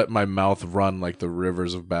just let my mouth run like the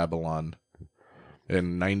rivers of Babylon.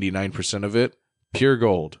 And 99% of it, pure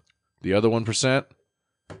gold. The other 1%,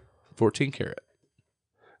 14 karat.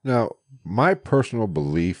 Now, my personal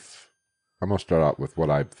belief, I'm going to start out with what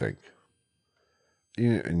I think.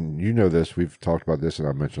 And you know this, we've talked about this and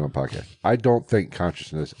I mentioned on the podcast. I don't think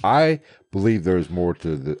consciousness, I believe there's more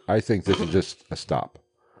to I think this is just a stop.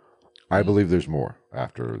 I believe there's more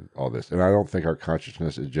after all this. And I don't think our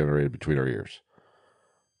consciousness is generated between our ears.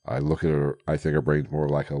 I look at it, I think our brain's more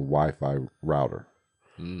like a Wi-Fi router.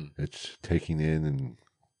 It's taking in and...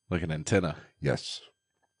 Like an antenna. Yes.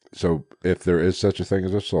 So if there is such a thing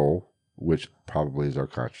as a soul, which probably is our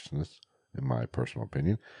consciousness, in my personal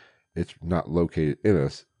opinion, it's not located in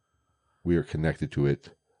us. We are connected to it,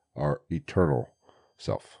 our eternal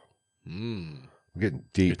self. I'm getting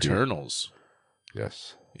deep here. Eternals.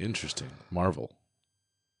 Yes. Interesting. Marvel.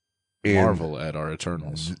 And Marvel at our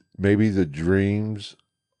Eternals. Maybe the dreams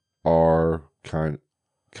are kind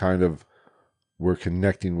of we're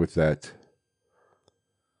connecting with that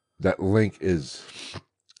link is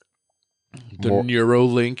The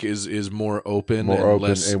Neuralink is more open and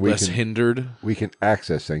less hindered. We can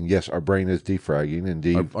access things. Yes, our brain is defragging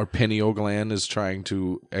and Our pineal gland is trying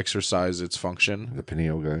to exercise its function. the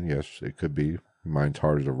pineal gland, yes, it could be. Mine's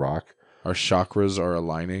hard as a rock. Our chakras are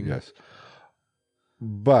aligning. Yes.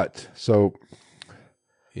 But, so...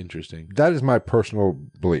 Interesting. That is my personal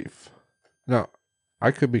belief. Now,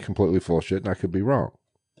 I could be completely full of shit and I could be wrong.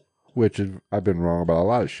 Which is, I've been wrong about a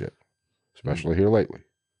lot of shit. Especially here lately.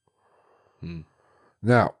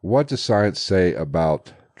 Now, what does science say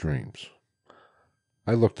about dreams?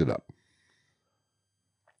 I looked it up.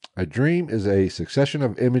 A dream is a succession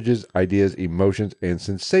of images, ideas, emotions, and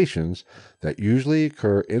sensations that usually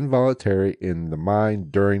occur involuntarily in the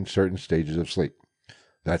mind during certain stages of sleep.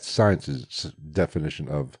 That's science's definition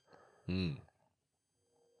of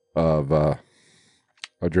a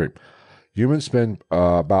dream. Humans spend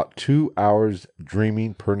about 2 hours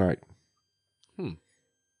dreaming per night.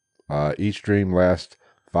 Each dream lasts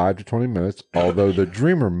 5 to 20 minutes, although the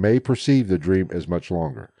dreamer may perceive the dream as much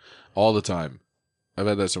longer. All the time. I've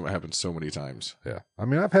had that happen so many times. Yeah. I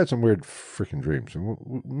mean, I've had some weird freaking dreams, and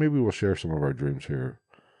maybe we'll share some of our dreams here.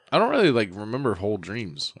 I don't really remember whole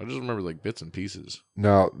dreams. I just remember bits and pieces.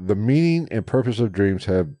 Now, the meaning and purpose of dreams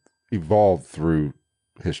have evolved through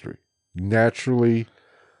history. Naturally.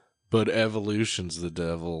 But evolution's the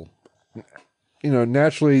devil.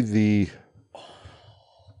 Naturally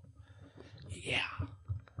Yeah.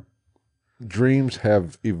 dreams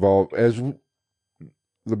have evolved as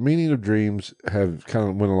the meaning of dreams have kind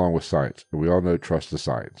of went along with science. And we all know trust the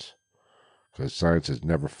science. Because science has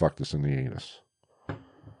never fucked us in the anus.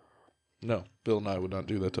 No, Bill Nye would not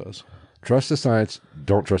do that to us. Trust the science,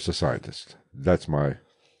 don't trust the scientist. That's what I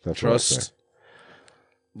say. Trust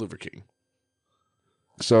Liver King.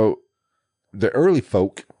 So the early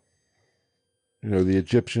folk, the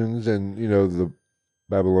Egyptians and, the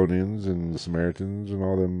Babylonians and the Samaritans and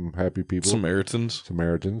all them happy people. Samaritans.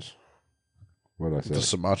 What did I say? The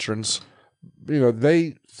Sumatrans.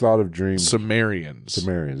 They thought of dreams. Sumerians. Is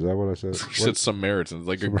that what I said? You said Samaritans,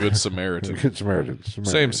 like a good Samaritan. Good Samaritans.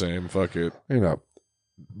 Same, fuck it.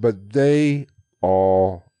 But they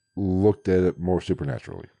all looked at it more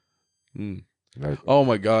supernaturally. Oh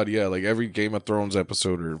my god, yeah, like every Game of Thrones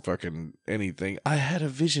episode or fucking anything. I had a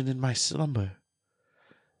vision in my slumber.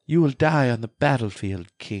 You will die on the battlefield,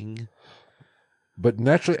 king. But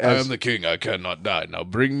naturally, I am the king, I cannot die. Now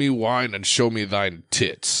bring me wine and show me thine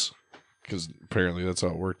tits. Because apparently that's how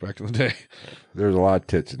it worked back in the day. There's a lot of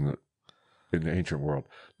tits in the ancient world.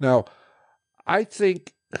 Now, I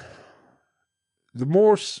think the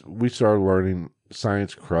more we started learning,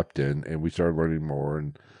 science crept in, and we started learning more.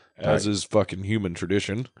 And as is fucking human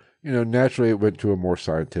tradition. Naturally it went to a more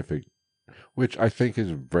scientific, which I think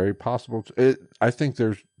is very possible. I think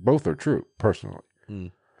both are true, personally.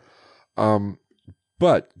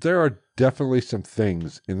 But there are definitely some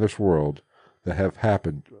things in this world that have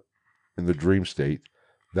happened in the dream state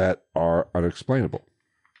that are unexplainable.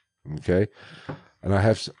 Okay? And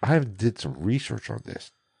I did some research on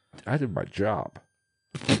this. I did my job.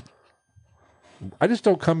 I just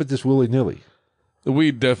don't come at this willy-nilly.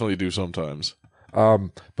 We definitely do sometimes.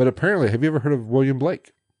 But apparently, have you ever heard of William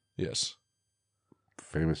Blake? Yes.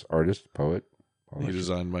 Famous artist, poet. He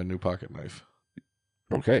designed my new pocket knife.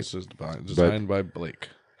 Okay. This is designed by Blake.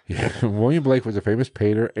 Yeah. William Blake was a famous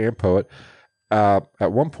painter and poet.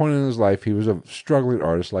 At one point in his life, he was a struggling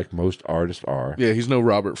artist, like most artists are. Yeah, he's no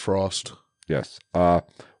Robert Frost. Yes.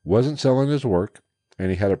 Wasn't selling his work, and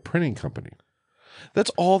he had a printing company.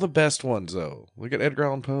 That's all the best ones, though. Look at Edgar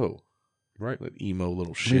Allan Poe. Right. That emo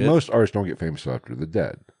little I shit. mean, most artists don't get famous after they're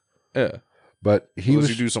dead. Yeah. But he Unless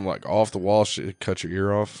was. you do some like off the wall shit, cut your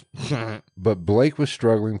ear off. But Blake was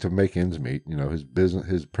struggling to make ends meet. You know,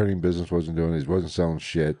 his printing business wasn't doing it. He wasn't selling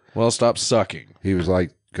shit. Well, stop sucking. He was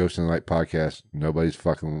like Ghost in the Night podcast. Nobody's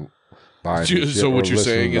fucking buying his shit So or what you're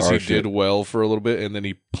listening saying to is our he shit. did well for a little bit and then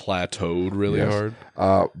he plateaued really Yes.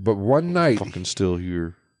 hard. But one night Fucking still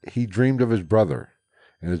here. he dreamed of his brother,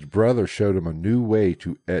 and his brother showed him a new way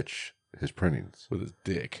to etch his printings, With his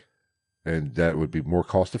dick. and that would be more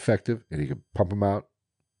cost effective, and he could pump them out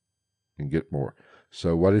and get more.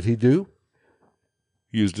 So what did he do?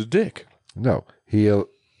 Used a dick. No, he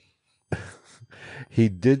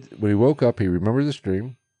did. When he woke up, he remembered this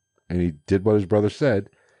dream, and he did what his brother said,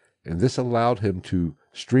 and this allowed him to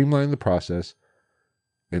streamline the process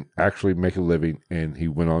and actually make a living. And he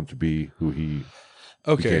went on to be who he.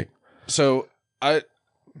 Okay. became. So I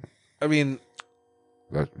mean,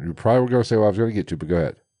 You probably were going to say what I was going to get to, but go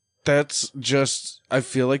ahead. that's just, I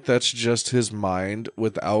feel like that's just his mind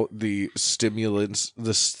without the stimulants,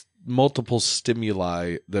 multiple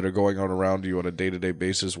stimuli that are going on around you on a day-to-day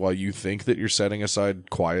basis while you think that you're setting aside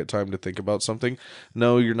quiet time to think about something.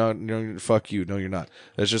 No, you're not. No, fuck you. No, you're not.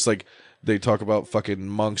 That's just like they talk about fucking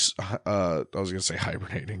monks. I was going to say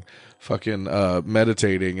hibernating, fucking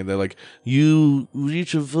meditating. And they're like, you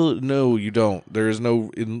reach a full. No, you don't. There's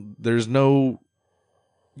no,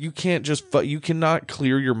 you can't just, you cannot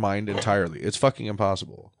clear your mind entirely. It's fucking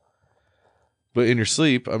impossible. But in your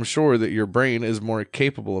sleep, I'm sure that your brain is more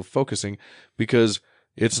capable of focusing because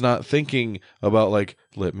it's not thinking about like,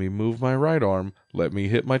 let me move my right arm, let me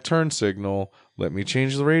hit my turn signal, let me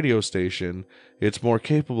change the radio station. It's more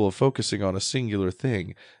capable of focusing on a singular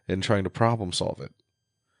thing and trying to problem solve it.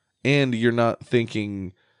 And you're not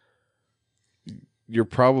thinking, you're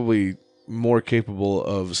probably more capable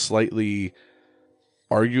of slightly,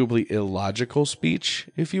 arguably illogical speech,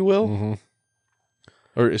 if you will, Mm-hmm.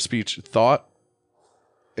 or a speech thought.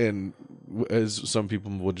 And as some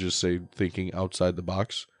people would just say, thinking outside the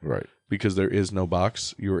box, Right. because there is no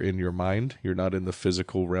box. You're in your mind. You're not in the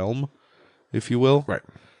physical realm, if you will. Right.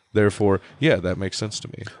 Therefore, yeah, that makes sense to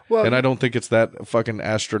me. Well- and I don't think it's that fucking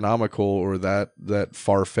astronomical or that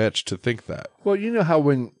far-fetched to think that. Well, you know how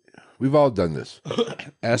when we've all done this.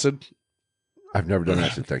 Acid? I've never done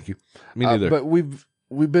acid, thank you. Me neither. But we've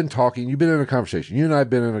been talking. You've been in a conversation. You and I have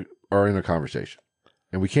been are in a conversation,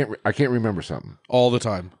 and I can't remember something. All the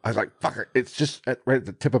time. I was like, "Fuck it!" It's just right at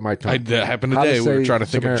the tip of my tongue. That happened How to today. We were say trying to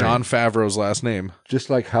think of Sumerian. John Favreau's last name. Just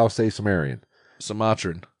like how say Sumerian.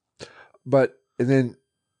 Sumatran. And then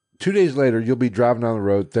 2 days later, you'll be driving down the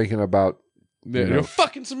road thinking about Yeah, You know. you're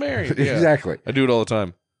fucking Sumerian. Yeah. exactly I do it all the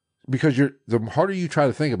time. because the harder you try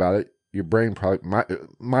to think about it, your brain probably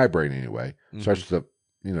my brain anyway starts to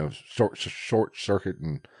short circuit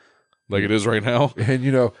and Like it is right now.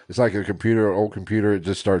 it's like a computer, an old computer. It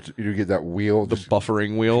just starts. You get that wheel. The just,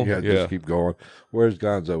 buffering wheel. yeah, just keep going. Where's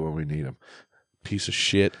Gonzo when we need him? Piece of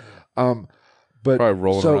shit. But Probably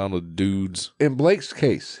rolling so, around with dudes. in Blake's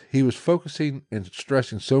case, he was focusing and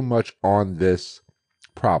stressing so much on this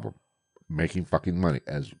problem, making fucking money,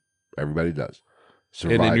 as everybody does.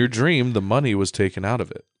 And in your dream, the money was taken out of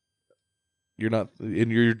it. You're not in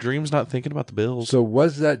your dreams, not thinking about the bills. So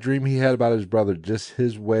was that dream he had about his brother just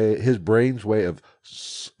his brain's way of,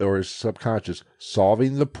 or his subconscious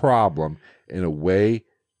solving the problem in a way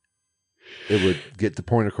it would get the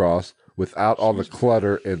point across without all the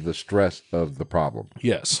clutter and the stress of the problem?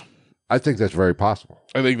 Yes, I think that's very possible.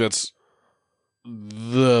 I think that's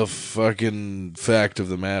the fucking fact of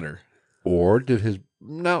the matter. Or did his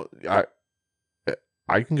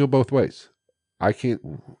I can go both ways. I can't.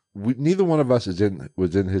 Neither one of us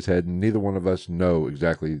was in his head, and neither one of us know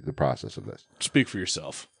exactly the process of this. Speak for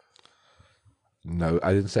yourself. No,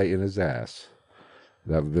 I didn't say in his ass.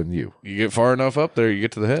 That would have been you. You get far enough up there, you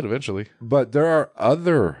get to the head eventually. But there are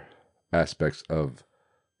other aspects of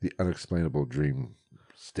the unexplainable dream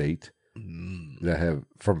state that have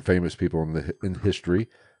from famous people in history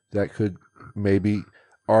that could maybe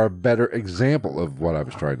are a better example of what I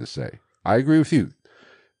was trying to say. I agree with you.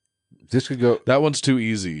 This could go. That one's too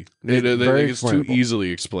easy. Very It's too explainable.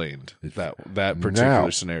 easily explained, that particular Now-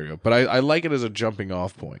 scenario. But I like it as a jumping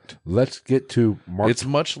off point. Let's get to Mark. It's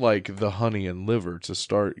much like the honey and liver to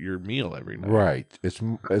start your meal every night. Right.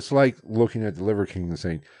 It's like looking at the Liver King and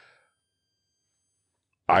saying,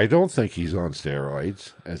 I don't think he's on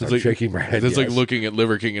steroids. As I'm shaking my head, It's like yes. looking at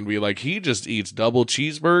Liver King and be like, he just eats double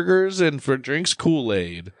cheeseburgers and drinks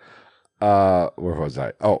Kool-Aid. Where was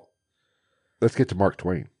I? Oh, let's get to Mark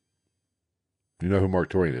Twain. You know who Mark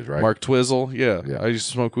Twain is, right? Mark Twizzle, yeah. Yeah. I used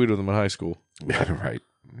to smoke weed with him in high school. Right.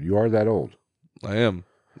 You are that old. I am.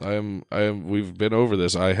 We've been over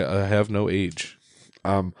this. I have no age.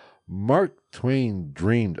 Mark Twain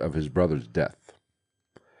dreamed of his brother's death.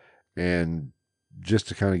 And just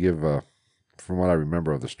to kind of give, from what I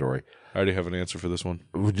remember of the story, I already have an answer for this one.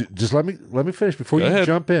 just let me finish before Go you ahead.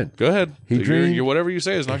 jump in. Go ahead. He dreamed. whatever you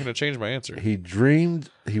say is not going to change my answer. He dreamed.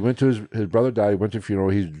 He went to his brother died. He went to a funeral.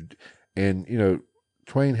 And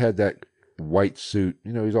Twain had that white suit.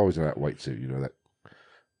 He's always in that white suit. That.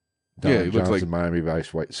 Yeah, Don he looked Johnson, Miami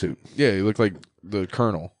Vice white suit. Yeah, he looked like the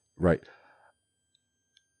Colonel. Right.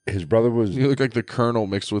 His brother was. He looked like the Colonel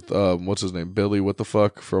mixed with what's his name? Billy. What the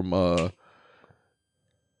fuck from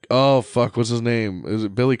oh fuck, what's his name? Is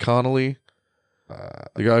it Billy Connolly?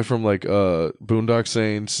 The guy from like Boondock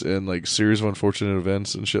Saints and like Series of Unfortunate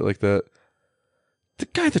Events and shit like that. The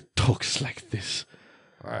guy that talks like this.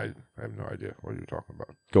 I have no idea what you're talking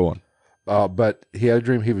about. Go on. But he had a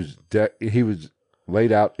dream. He was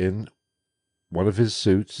laid out in one of his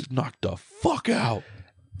suits, Knocked the fuck out.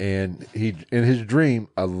 and in his dream,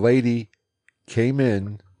 a lady came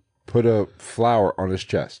in, put a flower on his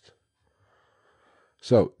chest.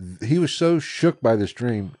 So he was so shook by this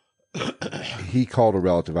dream, he called a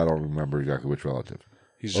relative. I don't remember exactly which relative.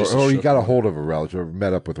 He's just Or he shook got a one. hold of a relative, or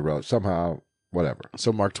met up with a relative somehow. Whatever.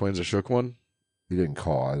 So Mark Twain's a shook one. He didn't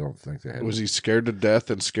call. I don't think they had. Was he scared to death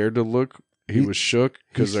and scared to look? He was shook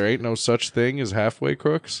because there ain't no such thing as halfway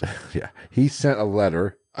crooks. Yeah, he sent a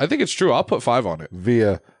letter I think it's true. I'll put 5 on it.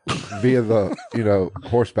 via the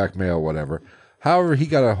horseback mail, whatever. However, he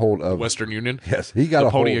got a hold of Western Union, Yes, he got the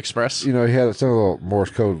a Pony hold. Express. He had some little Morse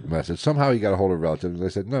code message. Somehow he got a hold of relatives. They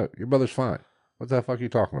said, "No, your brother's fine." What the fuck are you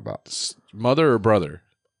talking about? Mother or brother?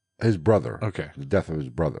 His brother. Okay. The death of his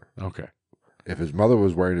brother. Okay. If his mother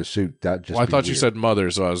was wearing a suit, that just. Well, I be thought you weird. said mother,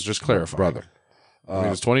 so I was just clarifying. brother. I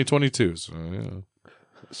mean, it's 2022, so yeah.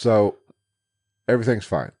 So everything's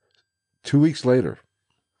fine. 2 weeks later.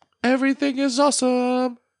 Everything is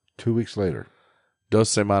awesome. 2 weeks later, 2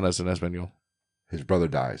 semanas en español. his brother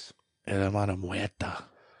dies. El hermano muerta.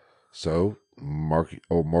 So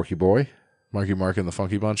Marky Boy Marky Mark and the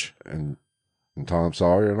Funky Bunch. and Tom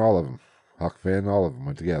Sawyer and all of them, Huck Finn, all of them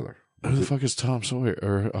went together. Who the fuck is Tom Sawyer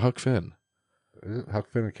or Huck Finn? Isn't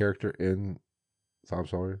Huck Finn a character in Tom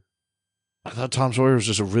Sawyer? I thought Tom Sawyer was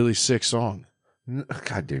just a really sick song.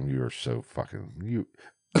 God damn, you are so fucking you're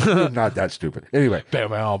not that stupid. Anyway, Bow,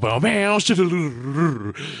 bow, bow, bow.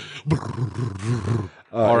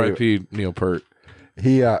 R.I.P. Neil Peart.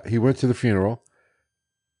 he went to the funeral.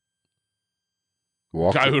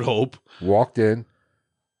 I would hope. Walked in.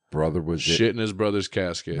 Brother was Shit in his brother's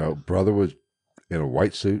casket. No, brother was in a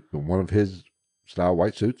white suit, in one of his style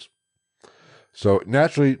white suits. So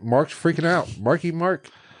naturally, Mark's freaking out. Marky Mark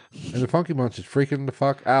and the Funky Bunch is freaking the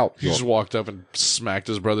fuck out. He just walked up and smacked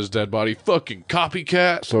his brother's dead body. Fucking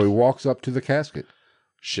copycat. So he walks up to the casket.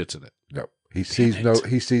 Shit's in it. No, he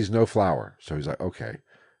sees no flower. So he's like, okay,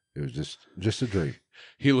 it was just a dream.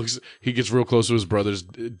 He gets real close to his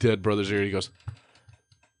dead brother's ear, and he goes,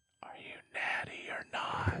 "Are you natty or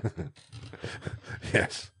not?"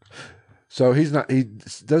 Yes. So he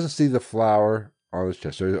doesn't see the flower on his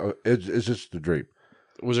chest. So it's just a dream.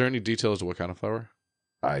 Was there any detail as to what kind of flower?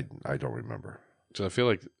 I don't remember. So I feel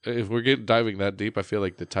like if we're diving that deep, I feel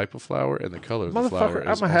like the type of flower and the color of the flower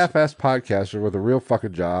Motherfucker, is I'm a also- half-assed podcaster with a real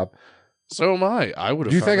fucking job. So am I. I would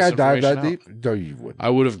have. Do you found think this I dived that information deep? No, you wouldn't. out. I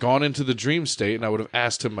would have gone into the dream state and I would have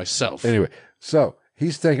asked him myself. Anyway, so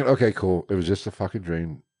he's thinking, okay, cool. It was just a fucking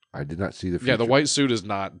dream. I did not see the future. Yeah, the white suit is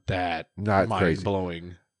not that Not mind crazy.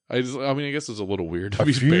 blowing. I mean, I guess it's a little weird. A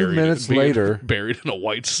few minutes later- buried in a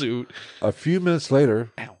white suit. A few minutes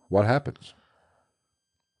later, Ow. what happens?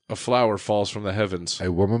 A flower falls from the heavens.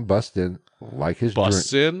 A woman busts in like his Busts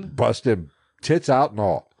dream. in. Busts in, tits out and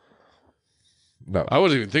all. No. I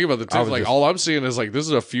wasn't even thinking about the I tip. was Like, just- all I'm seeing is like, this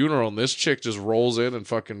is a funeral, and this chick just rolls in and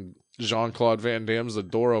fucking Jean-Claude Van Damme's the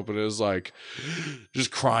door open and is like,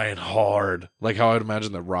 just crying hard. Like how I'd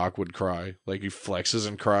imagine The Rock would cry. Like he flexes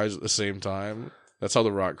and cries at the same time. That's how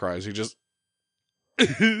The Rock cries. He just. But,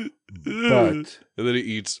 And then he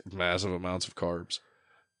eats massive amounts of carbs.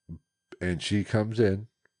 and she comes in,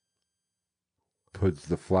 puts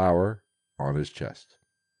the flower on his chest.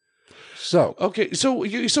 So, Okay, so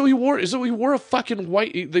he wore a fucking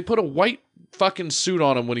white. They put a white fucking suit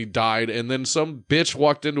on him when he died, and then some bitch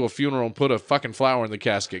walked into a funeral and put a fucking flower in the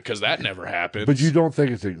casket because that never happened. but you don't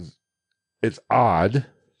think it's odd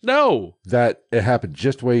No. that it happened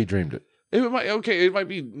just the way he dreamed it. It might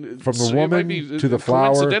be From the woman to the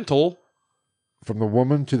flower. coincidental. From the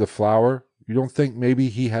woman to the flower. You don't think maybe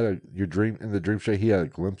he had your dream in the dream state? He had a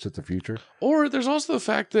glimpse at the future. Or there's also the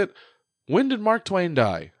fact that when did Mark Twain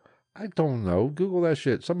die? I don't know. Google that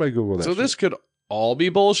shit. Somebody Google that. So shit. this could all be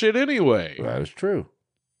bullshit anyway. That is true.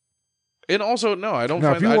 And also, no, I don't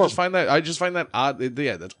Now, find. I just find that odd.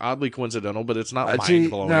 Yeah, that's oddly coincidental, but it's not mind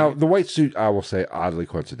blowing. Now the white suit, I will say, oddly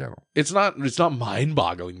coincidental. It's not mind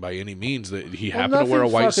boggling by any means that he happened to wear a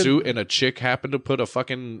white suit and a chick happened to put a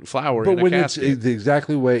fucking flower in a casket. It's the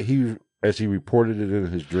exactly way as he reported it in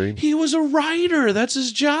his dream. He was a writer. That's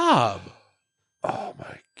his job. Oh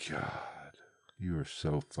my God. You are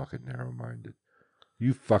so fucking narrow-minded.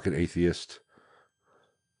 You fucking atheist.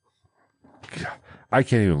 God, I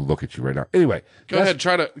can't even look at you right now. Anyway. Go ahead.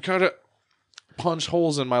 Try to punch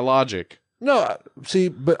holes in my logic. No,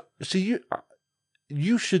 you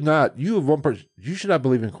should not, you have one person, you should not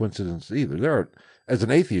believe in coincidence either. As an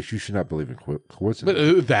atheist, you should not believe in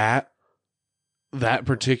coincidence. But that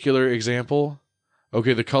particular example,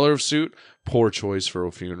 okay, the color of suit, poor choice for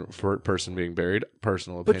a funeral, for a person being buried.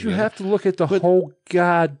 Personal opinion. But you have to look at the whole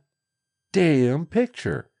goddamn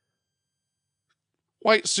picture.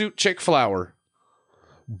 White suit, chick flower.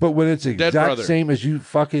 But when it's the exact same as you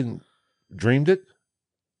fucking dreamed it,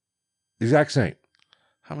 exact same.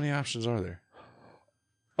 How many options are there?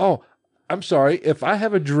 Oh, I'm sorry. If I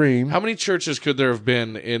have a dream, how many churches could there have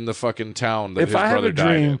been in the fucking town that his brother died in? If I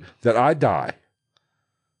have a dream that I die,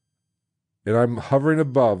 and I'm hovering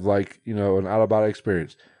above, like, an out-of-body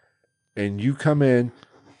experience, and you come in.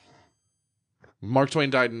 Mark Twain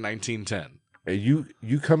died in 1910. And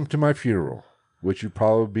you come to my funeral, which you'd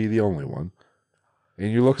probably be the only one,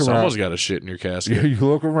 and you look around. Someone's got a shit in your casket. You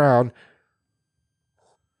look around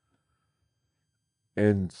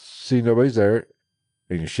and see nobody's there,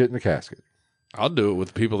 and you shit in the casket. I'll do it with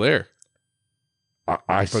the people there.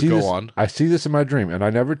 I see this in my dream, and I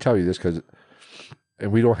never tell you this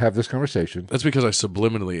and we don't have this conversation. That's because I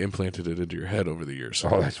subliminally implanted it into your head over the years.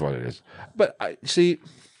 Oh, that's what it is. But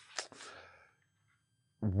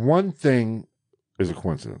one thing is a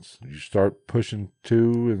coincidence. You start pushing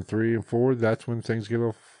 2 and 3 and 4, that's when things get a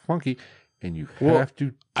little funky, and you have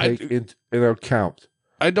to take into account.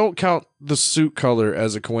 I don't count the suit color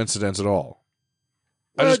as a coincidence at all.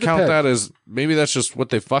 I just count that as maybe that's just what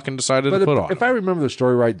they fucking decided to put on. If I remember the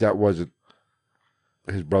story right, that wasn't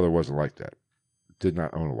his brother wasn't like that. Did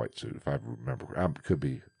not own a white suit. If I remember, I could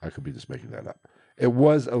be just making that up. It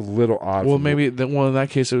was a little odd. Well, maybe in that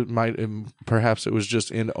case, perhaps it was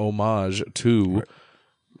just in homage to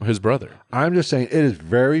his brother. I'm just saying it is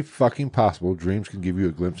very fucking possible dreams can give you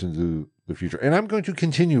a glimpse into the future, and I'm going to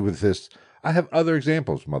continue with this. I have other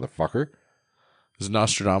examples, motherfucker. Does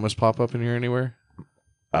Nostradamus pop up in here anywhere?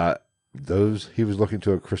 He was looking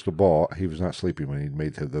to a crystal ball. He was not sleeping when he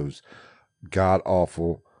made those god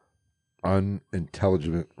awful,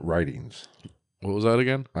 unintelligent writings. What was that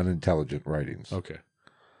again? Unintelligent writings. Okay.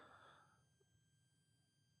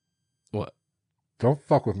 What? Don't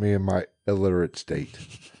fuck with me in my illiterate state.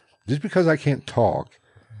 Just because I can't talk.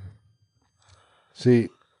 See,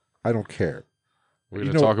 I don't care. We're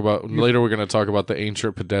going to talk about later. We're going to talk about the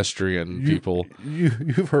ancient pedestrian people.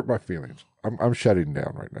 You've hurt my feelings. I'm shutting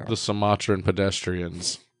down right now. The Sumatran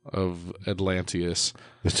pedestrians of Atlantis.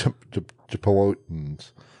 The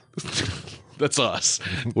Chipolotans. That's us.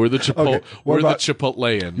 We're the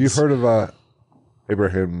Chipotleans. You've heard of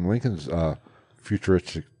Abraham Lincoln's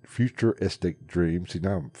futuristic dream? See,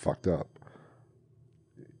 now I'm fucked up.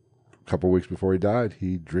 A couple weeks before he died,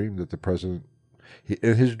 he dreamed that the president.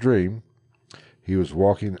 In his dream, he was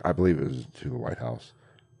walking. I believe it was to the White House,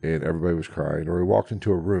 and everybody was crying. Or he walked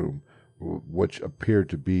into a room, which appeared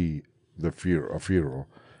to be a funeral,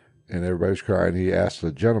 and everybody was crying. He asked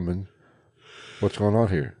the gentleman, "What's going on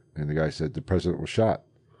here?" And the guy said, the president was shot.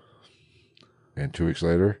 And 2 weeks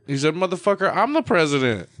later... He said, motherfucker, I'm the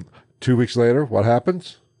president. 2 weeks later, what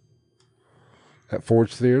happens? At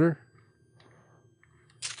Ford's Theater?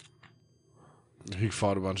 He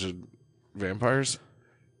fought a bunch of vampires?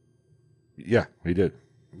 Yeah, he did.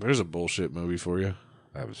 There's a bullshit movie for you.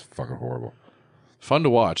 That was fucking horrible. Fun to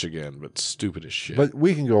watch again, but stupid as shit. But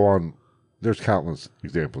we can go on. There's countless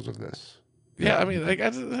examples of this. Yeah, I mean,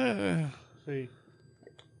 see...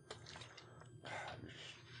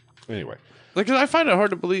 Anyway, I find it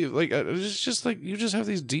hard to believe. It's just you just have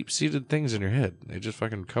these deep-seated things in your head. They just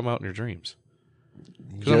fucking come out in your dreams.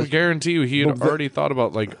 Because I guarantee you, he had already thought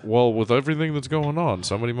about with everything that's going on,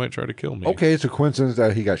 somebody might try to kill me. Okay, it's a coincidence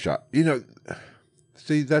that he got shot.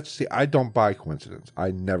 I don't buy coincidence.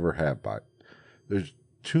 I never have bought.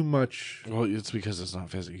 too much. Well, it's because it's not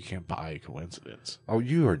physical. You can't buy coincidence. Oh,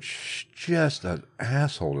 you are just an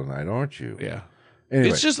asshole tonight, aren't you? Yeah. Anyway,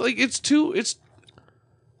 It's just like it's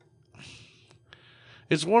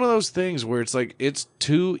one of those things where it's like it's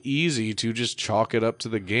too easy to just chalk it up to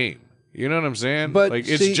the game. You know what I'm saying? But like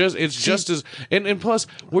see- it's just as and plus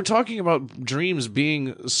we're talking about dreams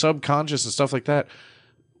being subconscious and stuff like that.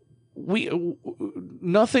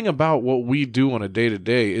 Nothing about what we do on a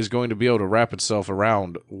day-to-day is going to be able to wrap itself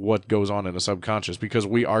around what goes on in a subconscious, because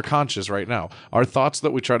we are conscious right now. Our thoughts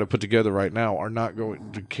that we try to put together right now aren't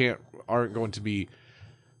going to be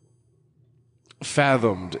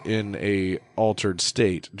fathomed in a altered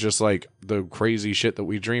state, just like the crazy shit that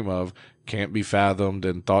we dream of can't be fathomed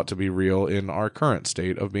and thought to be real in our current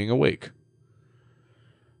state of being awake.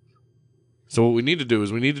 So what we need to do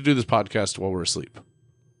is we need to do this podcast while we're asleep.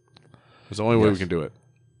 It's the only way we can do it.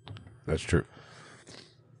 that's true.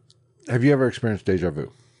 Have you ever experienced deja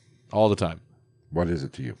vu? All the time. What is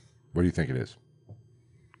it to you? What do you think it is?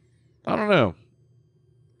 I don't know.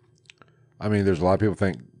 I mean, there's a lot of people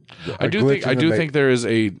think. I do think there is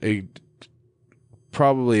a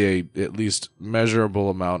probably at least measurable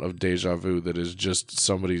amount of deja vu that is just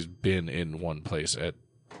somebody's been in one place at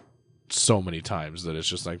so many times that it's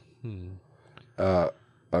just like a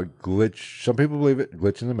glitch. Some people believe it,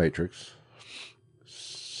 glitch in the Matrix.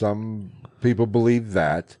 Some people believe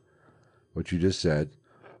that, what you just said.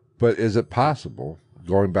 But is it possible,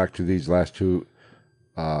 going back to these last two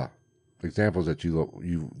examples that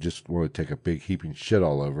you just want to take a big heaping shit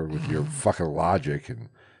all over with your fucking logic and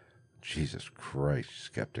Jesus Christ,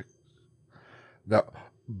 skeptic. Now,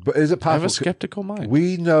 but is it possible? I have a skeptical mind.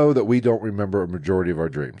 We know that we don't remember a majority of our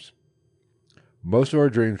dreams. Most of our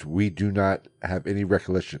dreams, we do not have any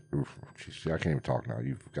recollection. Oof, geez, I can't even talk now.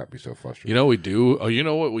 You've got me so frustrated. You know we do. Oh, you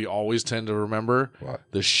know what we always tend to remember? What?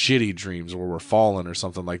 The shitty dreams where we're falling or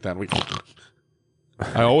something like that.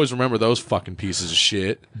 I always remember those fucking pieces of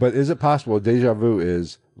shit. But is it possible deja vu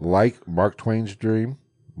is like Mark Twain's dream?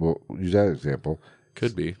 We'll use that example.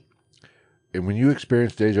 Could be. And when you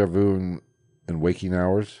experience deja vu in waking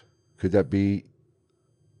hours, could that be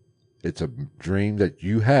it's a dream that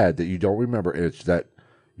you had that you don't remember, and it's that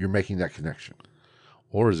you're making that connection?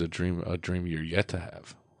 Or is it a dream you're yet to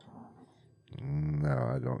have?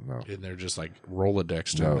 No, I don't know. And they're just like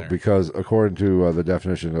Rolodex in No, there. because according to the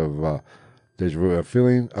definition of deja vu, a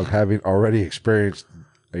feeling of having already experienced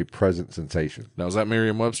a present sensation Now, is that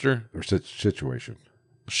Merriam-Webster? or situation.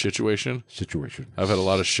 Situation? Situation. I've had a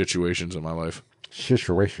lot of situations in my life.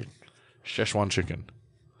 Situation. Szechuan chicken.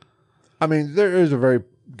 I mean, there is a very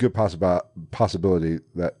good possibility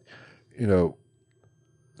that,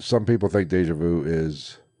 some people think deja vu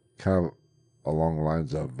is kind of along the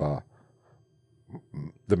lines of the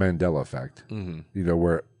Mandela effect. Mm-hmm.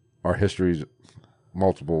 Where our histories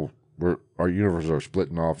multiple, where our universes are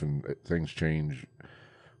splitting off and things change,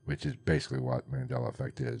 which is basically what Mandela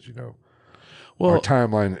effect is. Well, our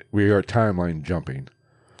timeline, we are timeline jumping.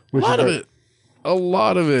 a lot of it. A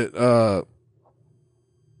lot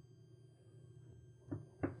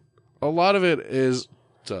of it is.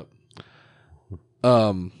 What's up?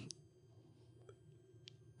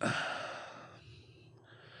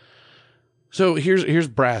 So here's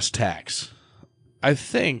brass tacks. I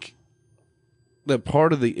think that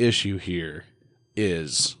part of the issue here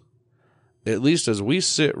is, at least as we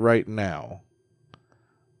sit right now,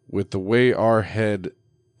 with the way our head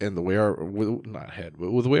and the way not head,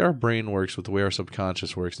 but with the way our brain works, with the way our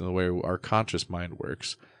subconscious works, and the way our conscious mind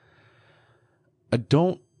works, I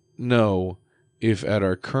don't know if at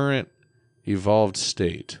our current evolved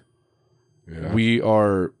state, we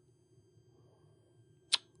are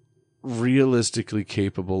realistically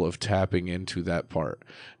capable of tapping into that part.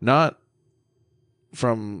 Not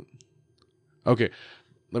from... Okay,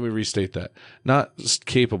 let me restate that. Not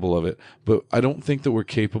capable of it, but I don't think that we're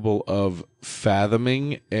capable of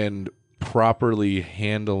fathoming and properly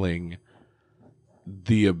handling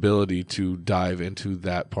the ability to dive into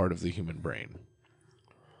that part of the human brain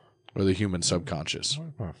or the human subconscious. Why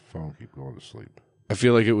does my phone keep going to sleep? I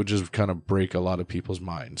feel like it would just kind of break a lot of people's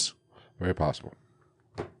minds. Very possible.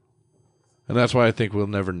 And that's why I think we'll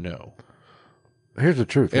never know. Here's the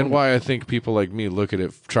truth. And why I think people like me look at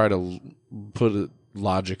it, try to put it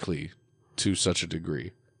logically to such a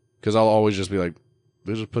degree. Because I'll always just be like,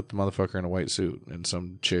 they just put the motherfucker in a white suit and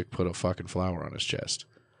some chick put a fucking flower on his chest.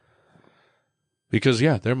 Because,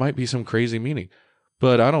 yeah, there might be some crazy meaning.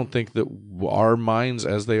 But I don't think that our minds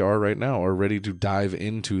as they are right now are ready to dive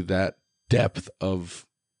into that depth of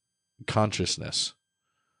consciousness.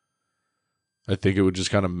 I think it would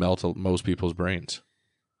just kind of melt most people's brains.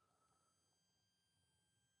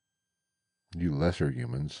 You lesser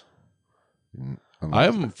humans. I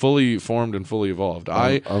am fully formed and fully evolved.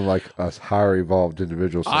 Unlike us higher evolved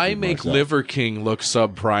individuals. such I as make myself. Liver King look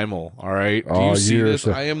subprimal. All right. Do Oh, you see you're this?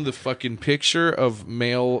 I am the fucking picture of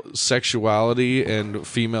male sexuality and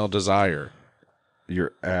female desire.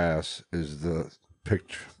 Your ass is the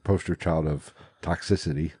poster child of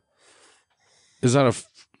toxicity. Is that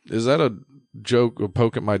a joke, a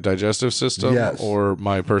poke at my digestive system, Yes. or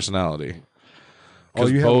my personality?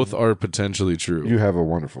 Because you both are potentially true. You have a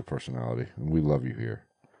wonderful personality, and we love you here.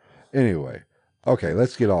 Anyway, okay,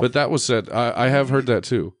 let's get off. But that was said. I have heard that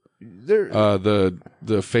too. There,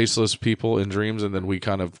 The faceless people in dreams, and then we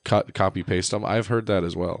kind of copy paste them. I've heard that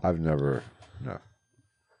as well. I've never. No,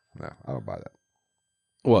 I don't buy that.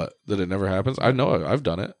 What? That it never happens? I know. I've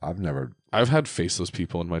done it. I've had faceless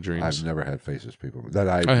people in my dreams. I've never had faceless people that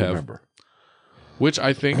I have. remember. Which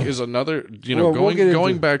I think is another, Well,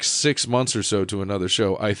 going back 6 months or so to another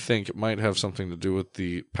show, I think it might have something to do with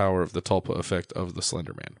the power of the Tulpa effect of the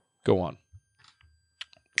Slender Man. Go on.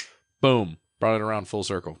 Boom. Brought it around full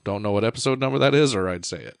circle. Don't know what episode number that is, or I'd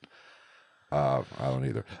say it. I don't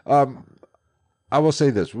either. I will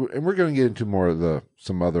say this, and we're going to get into more of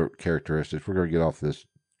some other characteristics. We're going to get off this.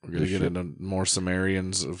 We're going to get into more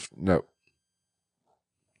Sumerians of... No,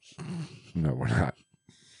 we're not.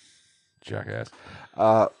 Jackass.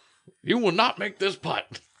 You will not make this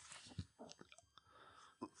putt.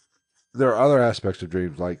 There are other aspects of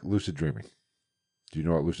dreams, like lucid dreaming. Do you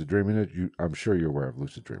know what lucid dreaming is? I'm sure you're aware of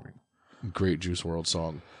lucid dreaming. Great Juice WRLD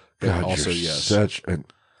song. God, also, you're yes. such an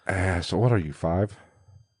ass. So what are you, 5?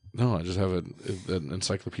 No, I just have an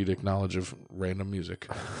encyclopedic knowledge of random music.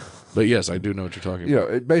 But yes, I do know what you're talking You about.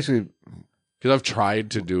 know, it basically, Because I've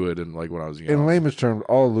tried to do it, and like when I was young. in layman's terms,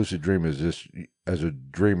 all lucid dream is just as a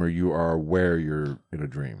dreamer, you are aware you're in a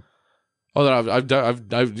dream, Oh,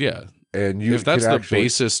 that I've yeah. and you. If that's can the actually,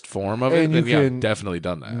 basest form of it, and then you yeah, can- I've definitely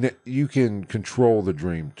done that. you can control the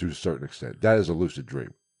dream to a certain extent. That is a lucid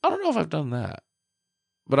dream. I don't know if I've done that,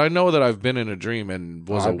 but I know that I've been in a dream and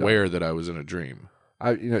was I've done aware that I was in a dream.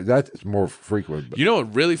 That's more frequent. But You know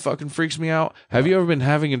what really fucking freaks me out? Have you ever been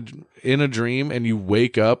having in a dream and you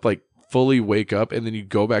wake up, like fully wake up, and then you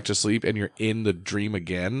go back to sleep and you're in the dream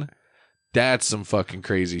again? That's some fucking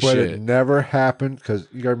crazy but shit. it never happened because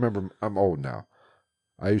you gotta remember, I'm old now.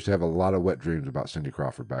 I used to have a lot of wet dreams about Cindy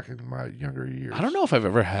Crawford back in my younger years. I don't know if I've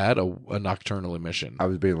ever had a nocturnal emission. I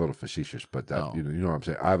was being a little facetious, but that Oh. you know what I'm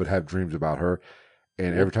saying. I would have dreams about her,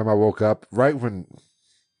 and every time I woke up, right when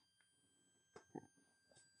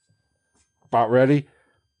about ready,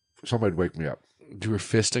 somebody'd wake me up. You were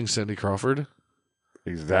fisting Cindy Crawford?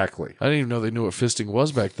 Exactly. I didn't even know they knew what fisting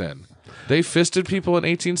was back then. They fisted people in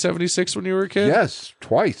 1876 when you were a kid? Yes,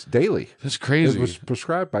 twice daily. That's It crazy. was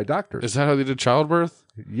prescribed by doctors. Is that how they did childbirth?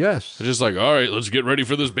 Yes. They're just like, all right, let's get ready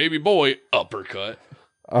for this baby boy. Uppercut.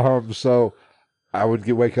 So I would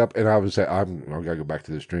wake up and I would say, I gotta go back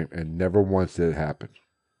to this dream, and never once did it happen.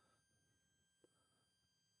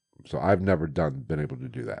 So I've never been able to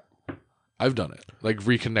do that. I've done it. Like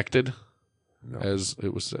reconnected, No, as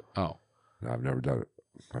it was said. Oh, no, I've never done it.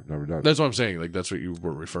 I've never done it. that's what I'm saying. Like, that's what you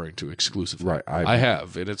were referring to exclusively. Right. I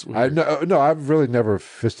have, and it's weird. No, I've really never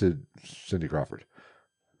fisted Cindy Crawford.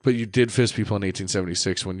 But you did fist people in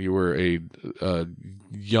 1876 when you were a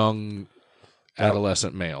young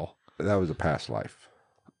adolescent male. That was a past life.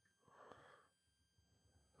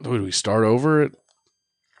 Would we start over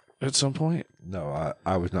at some point? No,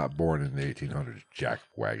 I was not born in the 1800s, Jack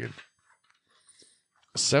Wagon.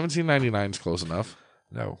 1799 is close enough.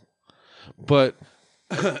 No. But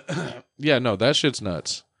yeah, no, that shit's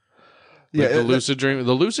nuts. Like the lucid dreaming.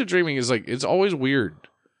 The lucid dreaming is like, it's always weird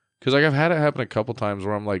because like I've had it happen a couple times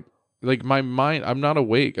where I'm like my mind, I'm not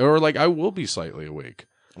awake, or like I will be slightly awake.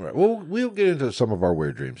 Right. Well, we'll get into some of our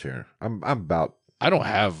weird dreams here. I'm about. I don't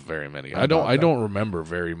have very many. I don't remember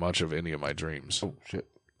very much of any of my dreams. Oh shit.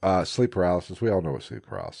 Sleep paralysis. We all know what sleep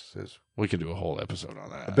paralysis is. We could do a whole episode on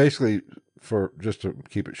that. Basically, just to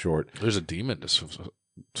keep it short, There's a demon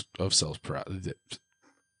of self paralysis.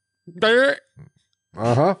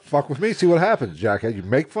 fuck with me. See what happens, Jack. You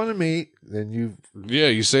make fun of me, then you. Yeah,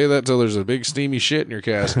 you say that till there's a big steamy shit in your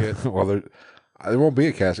casket. Well, there won't be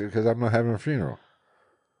a casket because I'm not having a funeral.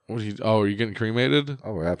 What are you getting cremated?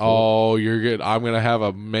 Oh, absolutely. Oh, you're good. I'm gonna have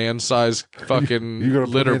a man-sized fucking You're gonna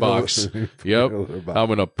put litter me in the- box. put me Yep, in the litter box. I'm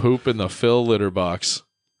gonna poop in the Phil litter box.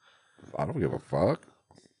 I don't give a fuck.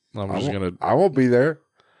 I'm I won't be there.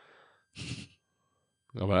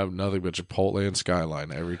 gonna have nothing but Chipotle and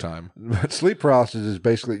Skyline every time. But sleep paralysis is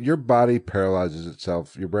basically your body paralyzes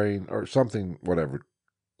itself, your brain or something, whatever,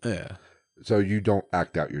 Yeah. so you don't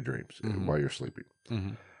act out your dreams Mhm. while you're sleeping.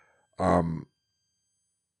 Mhm.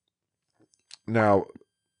 Now,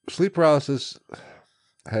 sleep paralysis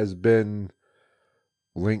has been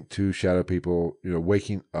linked to shadow people,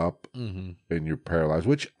 waking up and you're paralyzed,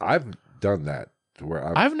 which I've done that to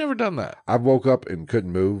where I've never done that. I woke up and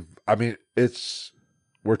couldn't move. I mean,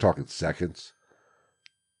 we're talking seconds.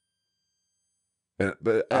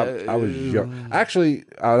 But I was young. Actually,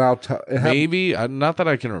 I'll tell. Maybe not that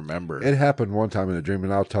I can remember. It happened one time in a dream,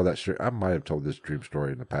 and I'll tell that story. I might have told this dream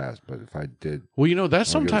story in the past, but if I did, well,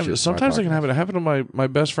 that's sometimes it can happen. It happened to my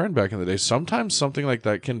best friend back in the day. Sometimes something like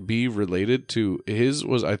that can be related to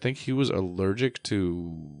I think he was allergic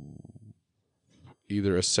to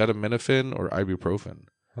either acetaminophen or ibuprofen.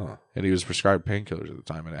 Huh. And he was prescribed painkillers at the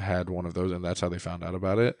time, and it had one of those, and that's how they found out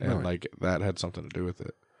about it, and like that had something to do with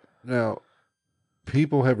it. Now,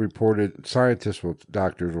 people have reported, scientists,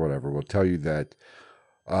 doctors, whatever, will tell you that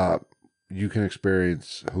you can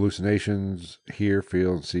experience hallucinations, hear,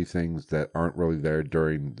 feel, and see things that aren't really there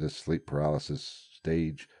during the sleep paralysis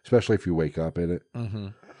stage, especially if you wake up in it. Mm-hmm.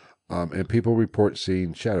 And people report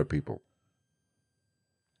seeing shadow people.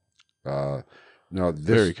 Now,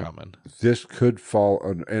 very common. This could fall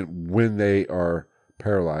under, and when they are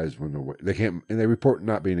paralyzed, when they can't, and they report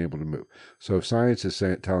not being able to move. So if science is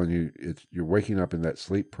telling you you're waking up in that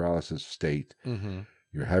sleep paralysis state,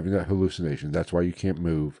 you're having that hallucination. That's why you can't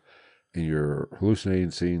move, and you're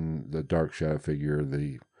hallucinating, seeing the dark shadow figure,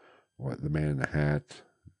 the man in the hat,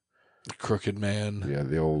 the crooked man,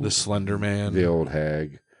 the slender man, the old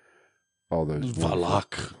hag, all those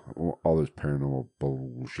Valak, all those paranormal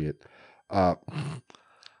bullshit.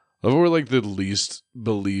 We're like the least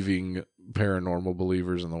believing paranormal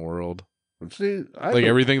believers in the world. See,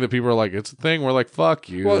 everything that people are like, it's a thing. We're like, fuck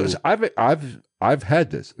you. Well, I've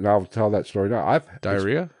had this, and I'll tell that story now.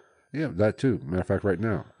 Diarrhea. Yeah, that too. Matter of fact, right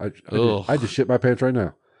now, I just shit my pants right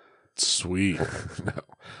now. Sweet.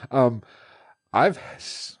 No, I've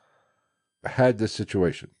had this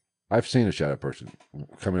situation. I've seen a shadow person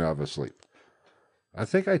coming out of a sleep. I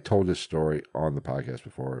think I told this story on the podcast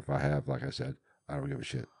before. If I have, like I said, I don't give a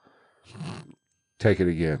shit. Take it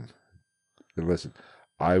again. And listen,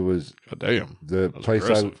 I was God damn the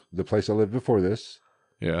place I lived before this.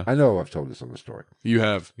 Yeah, I know I've told this on the story. You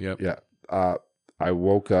have, yep. Yeah. I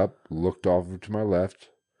woke up, looked over to my left,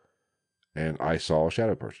 and I saw a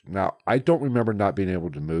shadow person. Now I don't remember not being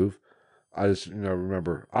able to move. I just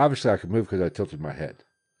remember obviously I could move because I tilted my head,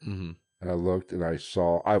 and I looked and I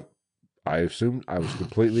saw. I assumed I was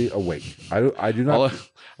completely awake. I do not.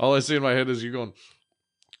 All I see in my head is you going,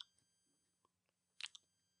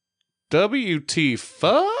 WT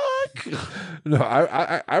fuck? No,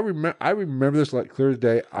 I remember this like clear as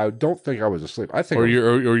day. I don't think I was asleep. I think,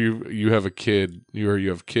 you have a kid, you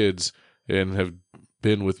have kids and have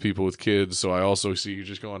been with people with kids. So I also see you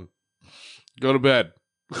just going, go to bed,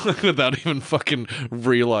 without even fucking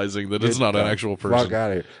realizing that it's not an actual person. Fuck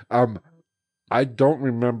out of here. I don't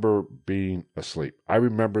remember being asleep. I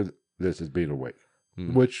remember this as being awake,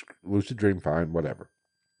 which lucid dream, fine, whatever.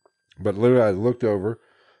 But literally, I looked over,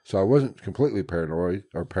 so I wasn't completely paranoid.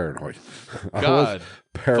 I was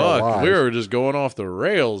paralyzed. Fuck, we were just going off the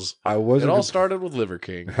rails. I wasn't. It all started with Liver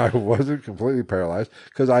King. I wasn't completely paralyzed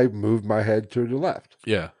because I moved my head to the left.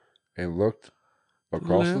 Yeah, and looked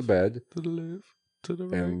across the bed to the left, to the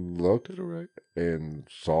right, and looked to the right, and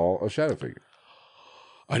saw a shadow figure.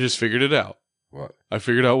 I just figured it out. What? I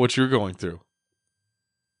figured out what you're going through.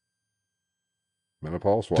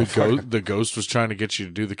 Menopause? The ghost was trying to get you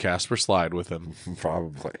to do the Casper slide with him.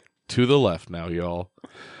 Probably. To the left now, y'all.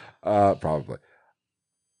 Probably.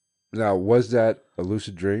 Now, was that a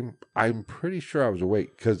lucid dream? I'm pretty sure I was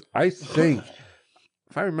awake because I think,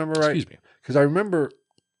 if I remember right, excuse me, because I remember,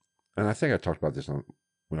 and I think I talked about this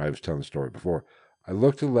when I was telling the story before. I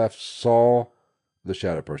looked to the left, saw the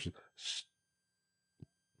shadow person,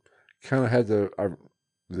 kind of had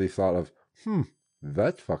the thought of,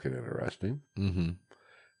 that's fucking interesting. Mm-hmm.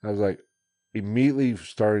 I was like, immediately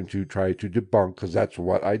starting to try to debunk, because that's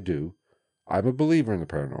what I do. I'm a believer in the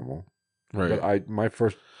paranormal. Right. But I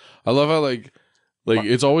love how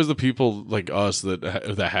it's always the people like us that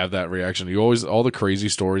have that reaction. All the crazy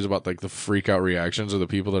stories about like the freak out reactions are the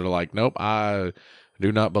people that are like, nope, I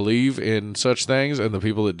do not believe in such things. And the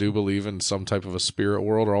people that do believe in some type of a spirit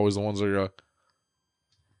world are always the ones that are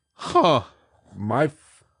huh.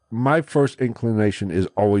 My first inclination is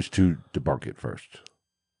always to debunk it first.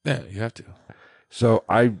 Yeah, you have to. So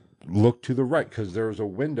I look to the right because there's a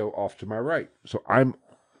window off to my right. So I'm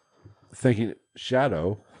thinking a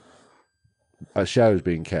shadow is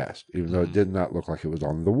being cast, even though it did not look like it was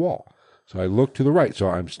on the wall. So I look to the right. So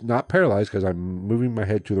I'm not paralyzed because I'm moving my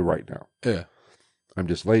head to the right now. Yeah. I'm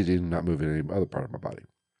just lazy and not moving any other part of my body.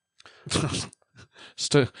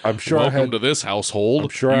 I'm sure I welcome had- to this household. I'm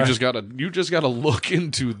sure you I- just gotta look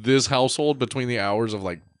into this household between the hours of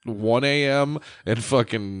like 1 a.m. and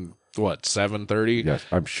fucking what 7:30. Yes,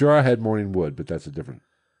 I'm sure I had morning wood, but that's a different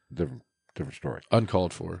story.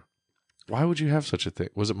 Uncalled for. Why would you have such a thing?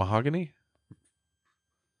 Was it mahogany?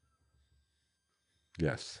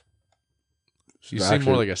 Yes. You seem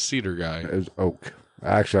more like a cedar guy. It was oak.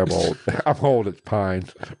 Actually, I'm old. I'm old. It's pine.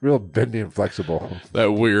 Real bendy and flexible.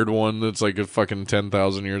 That weird one that's like a fucking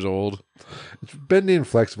 10,000 years old. It's bendy and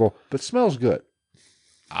flexible, but smells good.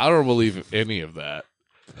 I don't believe any of that.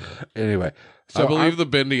 Anyway, so I believe the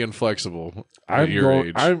bendy and flexible at I'm your going.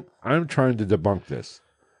 age. I'm trying to debunk this,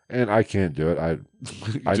 and I can't do it.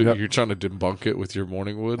 I know. You're trying to debunk it with your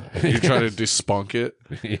morning wood? You're trying to despunk it?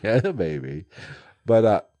 Yeah, maybe.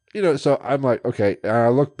 But so I'm like, okay. And I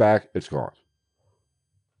look back, it's gone.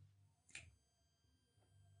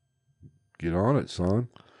 Get on it, son.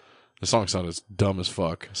 The song sounded dumb as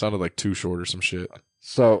fuck. It sounded like Too Short or some shit.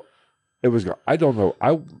 So it was gone. I don't know.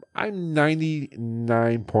 I'm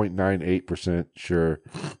 99.98% sure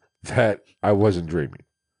that I wasn't dreaming.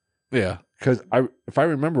 Yeah. Because if I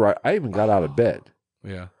remember right, I even got out of bed.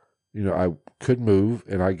 Yeah. I could move,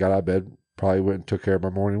 and I got out of bed, probably went and took care of my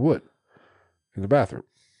morning wood in the bathroom.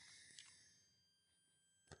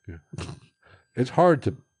 Yeah. It's hard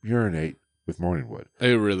to urinate with morning wood.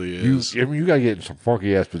 It really is. You got to get in some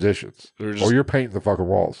funky ass positions, They're just- or you're painting the fucking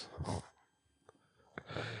walls.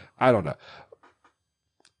 I don't know.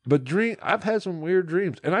 But I've had some weird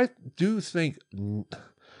dreams, and I do think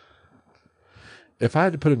if I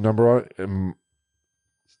had to put a number on it,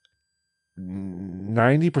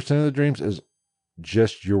 90% of the dreams is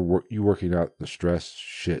just you working out the stress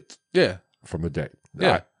shit Yeah. from the day.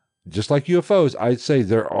 Yeah. Just like UFOs, I'd say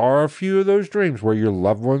there are a few of those dreams where your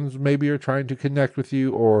loved ones maybe are trying to connect with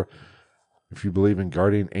you, or if you believe in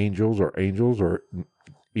guardian angels, or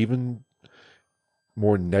even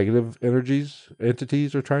more negative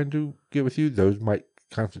entities are trying to get with you. Those might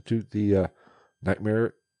constitute the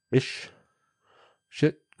nightmare-ish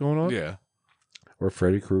shit going on. Yeah. Or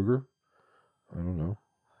Freddy Krueger. I don't know.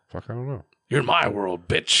 I don't know. You're in my world,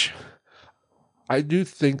 bitch. I do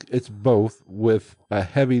think it's both, with a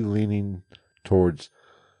heavy leaning towards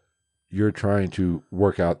you're trying to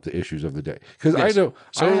work out the issues of the day. Because Yes. I know.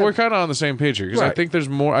 So we're kind of on the same page here, because I Right. think there's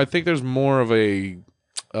more. I think there's more of a.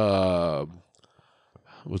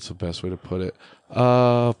 What's the best way to put it?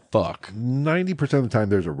 Fuck. 90% of the time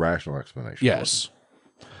there's a rational explanation. Yes.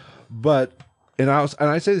 But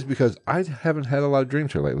I say this because I haven't had a lot of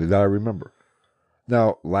dreams here lately that I remember.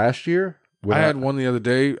 Now, last year when I had one the other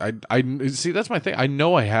day. I see. That's my thing. I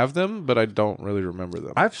know I have them, but I don't really remember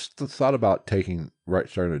them. I've thought about starting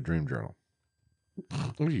a dream journal.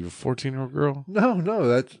 What are you, a 14-year-old girl? No,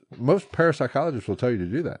 that's most parapsychologists will tell you to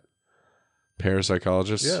do that.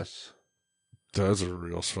 Parapsychologist? Yes. Those are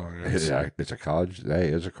real strong answer. It's a college. Hey,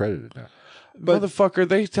 it's accredited now. But Motherfucker,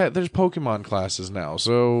 there's Pokemon classes now,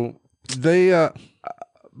 so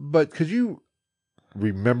but could you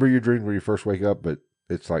remember your dream when you first wake up, but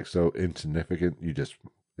it's like so insignificant, it just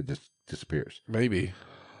disappears. maybe.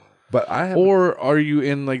 But I have Or are you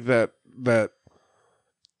in like that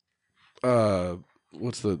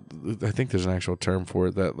what's I think there's an actual term for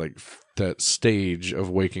it, that like that stage of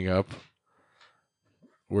waking up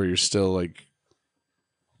where you're still like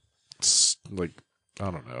I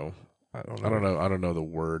don't know the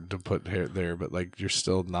word to put there, but like you're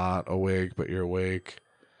still not awake, but you're awake.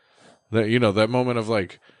 That that moment of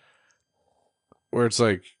like where it's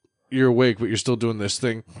like you're awake, but you're still doing this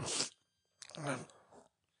thing.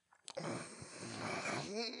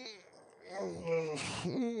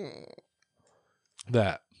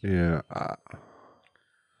 That. Yeah,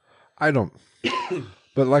 I don't.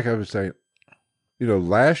 But like I was saying,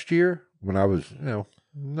 last year when I was,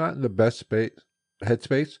 not in the best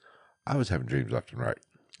headspace, I was having dreams left and right.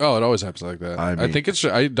 Oh, it always happens like that. I I mean- think it's.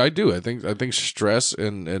 I do. I think stress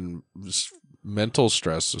and mental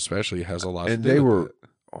stress especially has a lot. And to do they with were, it.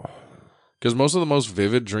 Because most of the most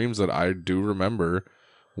vivid dreams that I do remember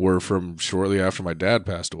were from shortly after my dad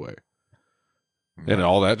passed away. And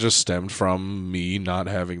all that just stemmed from me not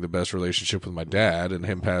having the best relationship with my dad and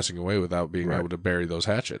him passing away without being Right. able to bury those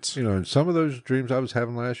hatchets. in some of those dreams I was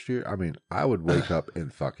having last year, I mean, I would wake up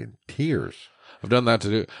in fucking tears. I've done that to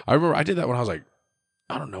do. I remember I did that when I was like,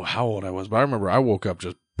 I don't know how old I was, but I remember I woke up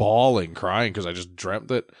just bawling, crying because I just dreamt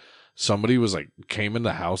that somebody was like came in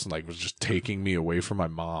the house and like was just taking me away from my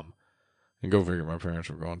mom. And go figure, my parents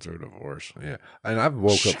were going through a divorce. Yeah. And I've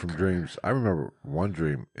woke up from dreams. I remember one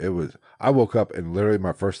dream. I woke up and literally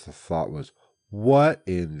my first thought was, what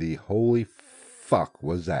in the holy fuck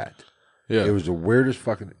was that? Yeah, It was the weirdest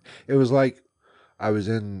fucking, it was like I was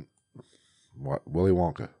in Willy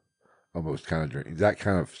Wonka, almost kind of dream. That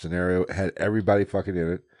kind of scenario. It had everybody fucking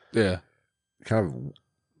in it. Yeah. Kind of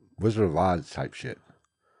Wizard of Oz type shit.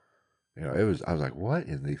 You know, it was. I was like, what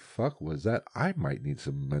in the fuck was that? I might need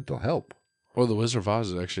some mental help. Well, the Wizard of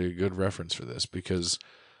Oz is actually a good reference for this because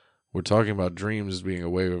we're talking about dreams as being a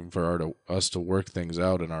way for us to work things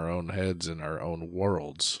out in our own heads and our own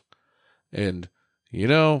worlds. And, you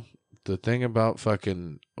know, the thing about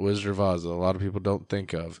fucking Wizard of Oz that a lot of people don't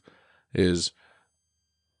think of is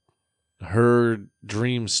her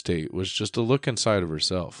dream state was just a look inside of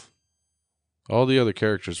herself. All the other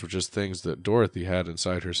characters were just things that Dorothy had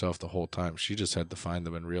inside herself the whole time. She just had to find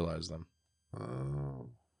them and realize them.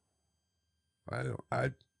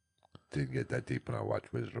 I didn't get that deep when I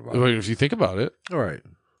watched Wizard of Oz. Well, if you think about it, All right.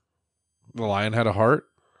 the lion had a heart.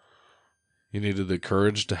 You needed the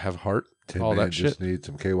courage to have heart. Tin all Man that just shit. needed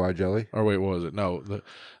some KY jelly. Or wait, what was it? No,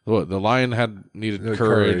 the lion needed The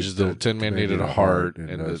courage. The Tin Man needed a heart, and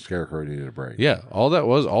and the the Scarecrow needed a brain. yeah, all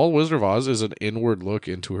Wizard of Oz is an inward look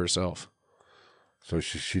into herself. So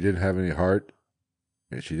she didn't have any heart,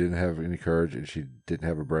 and she didn't have any courage, and she didn't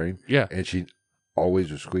have a brain. Yeah, And she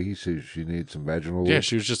always was squeaky, so she needed some vaginal. yeah, lube.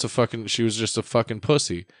 she was just a fucking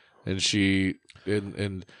pussy, and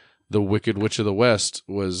and the Wicked Witch of the West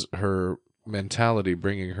was her mentality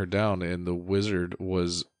bringing her down, and the wizard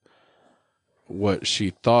was what she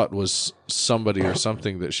thought was somebody or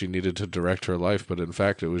something that she needed to direct her life, but in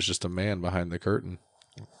fact it was just a man behind the curtain.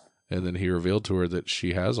 And then he revealed to her that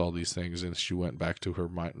she has all these things, and she went back to her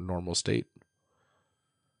normal state.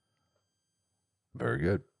 Very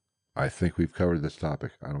good. I think we've covered this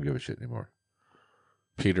topic. I don't give a shit anymore.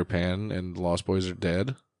 Peter Pan and the Lost Boys are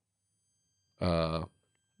dead.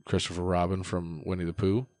 Christopher Robin from Winnie the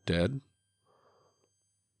Pooh, dead.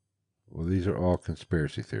 Well, these are all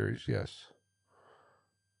conspiracy theories, yes.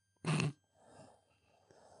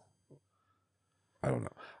 I don't know.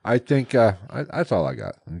 I think that's all I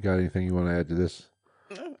got. You got anything you want to add to this?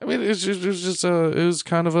 I mean, it was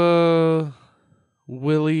kind of a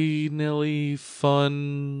willy-nilly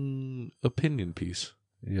fun opinion piece.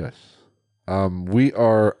 Yes. I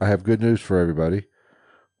have good news for everybody.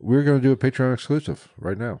 We're going to do a Patreon exclusive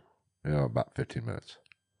right now. About 15 minutes.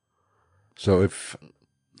 So for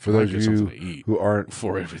those of you who aren't,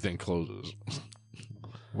 before everything closes.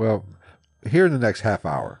 well, here in the next half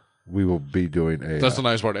hour, we will be doing a... That's the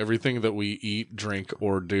nice part. Everything that we eat, drink,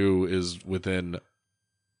 or do is within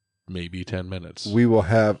maybe 10 minutes. We will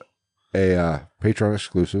have a Patreon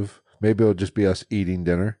exclusive. Maybe it'll just be us eating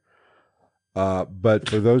dinner. But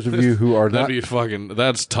for those of you who are not...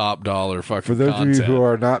 That's top dollar fucking For those content. of you who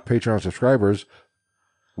are not Patreon subscribers,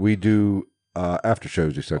 we do after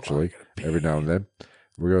shows, essentially, every now and then.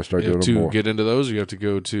 We're going to start doing them more. To get into those, you have to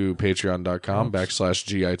go to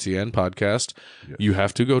patreon.com/GITN podcast. Yes. You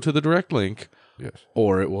have to go to the direct link, Yes.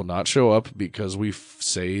 or it will not show up because we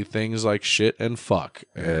say things like shit and fuck.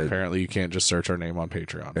 And apparently you can't just search our name on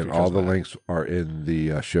Patreon. And all the links are in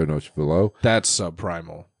the show notes below. That's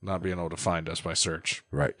subprimal, not being able to find us by search.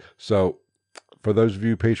 Right. So for those of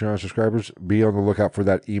you Patreon subscribers, be on the lookout for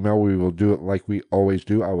that email. We will do it like we always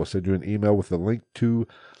do. I will send you an email with the link to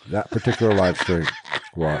that particular live stream.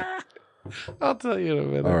 What? I'll tell you in a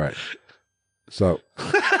minute. All right. So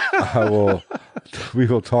we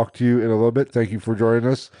will talk to you in a little bit. Thank you for joining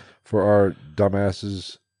us for our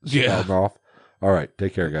dumbasses spouting off. All right.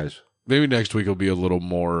 Take care, guys. Maybe next week will be a little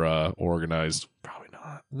more organized. Probably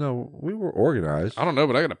not. No, we were organized. I don't know,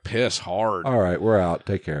 but I got to piss hard. All right. We're out.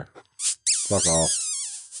 Take care. Fuck off.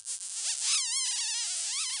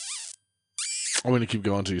 I'm going to keep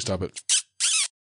going until you stop it.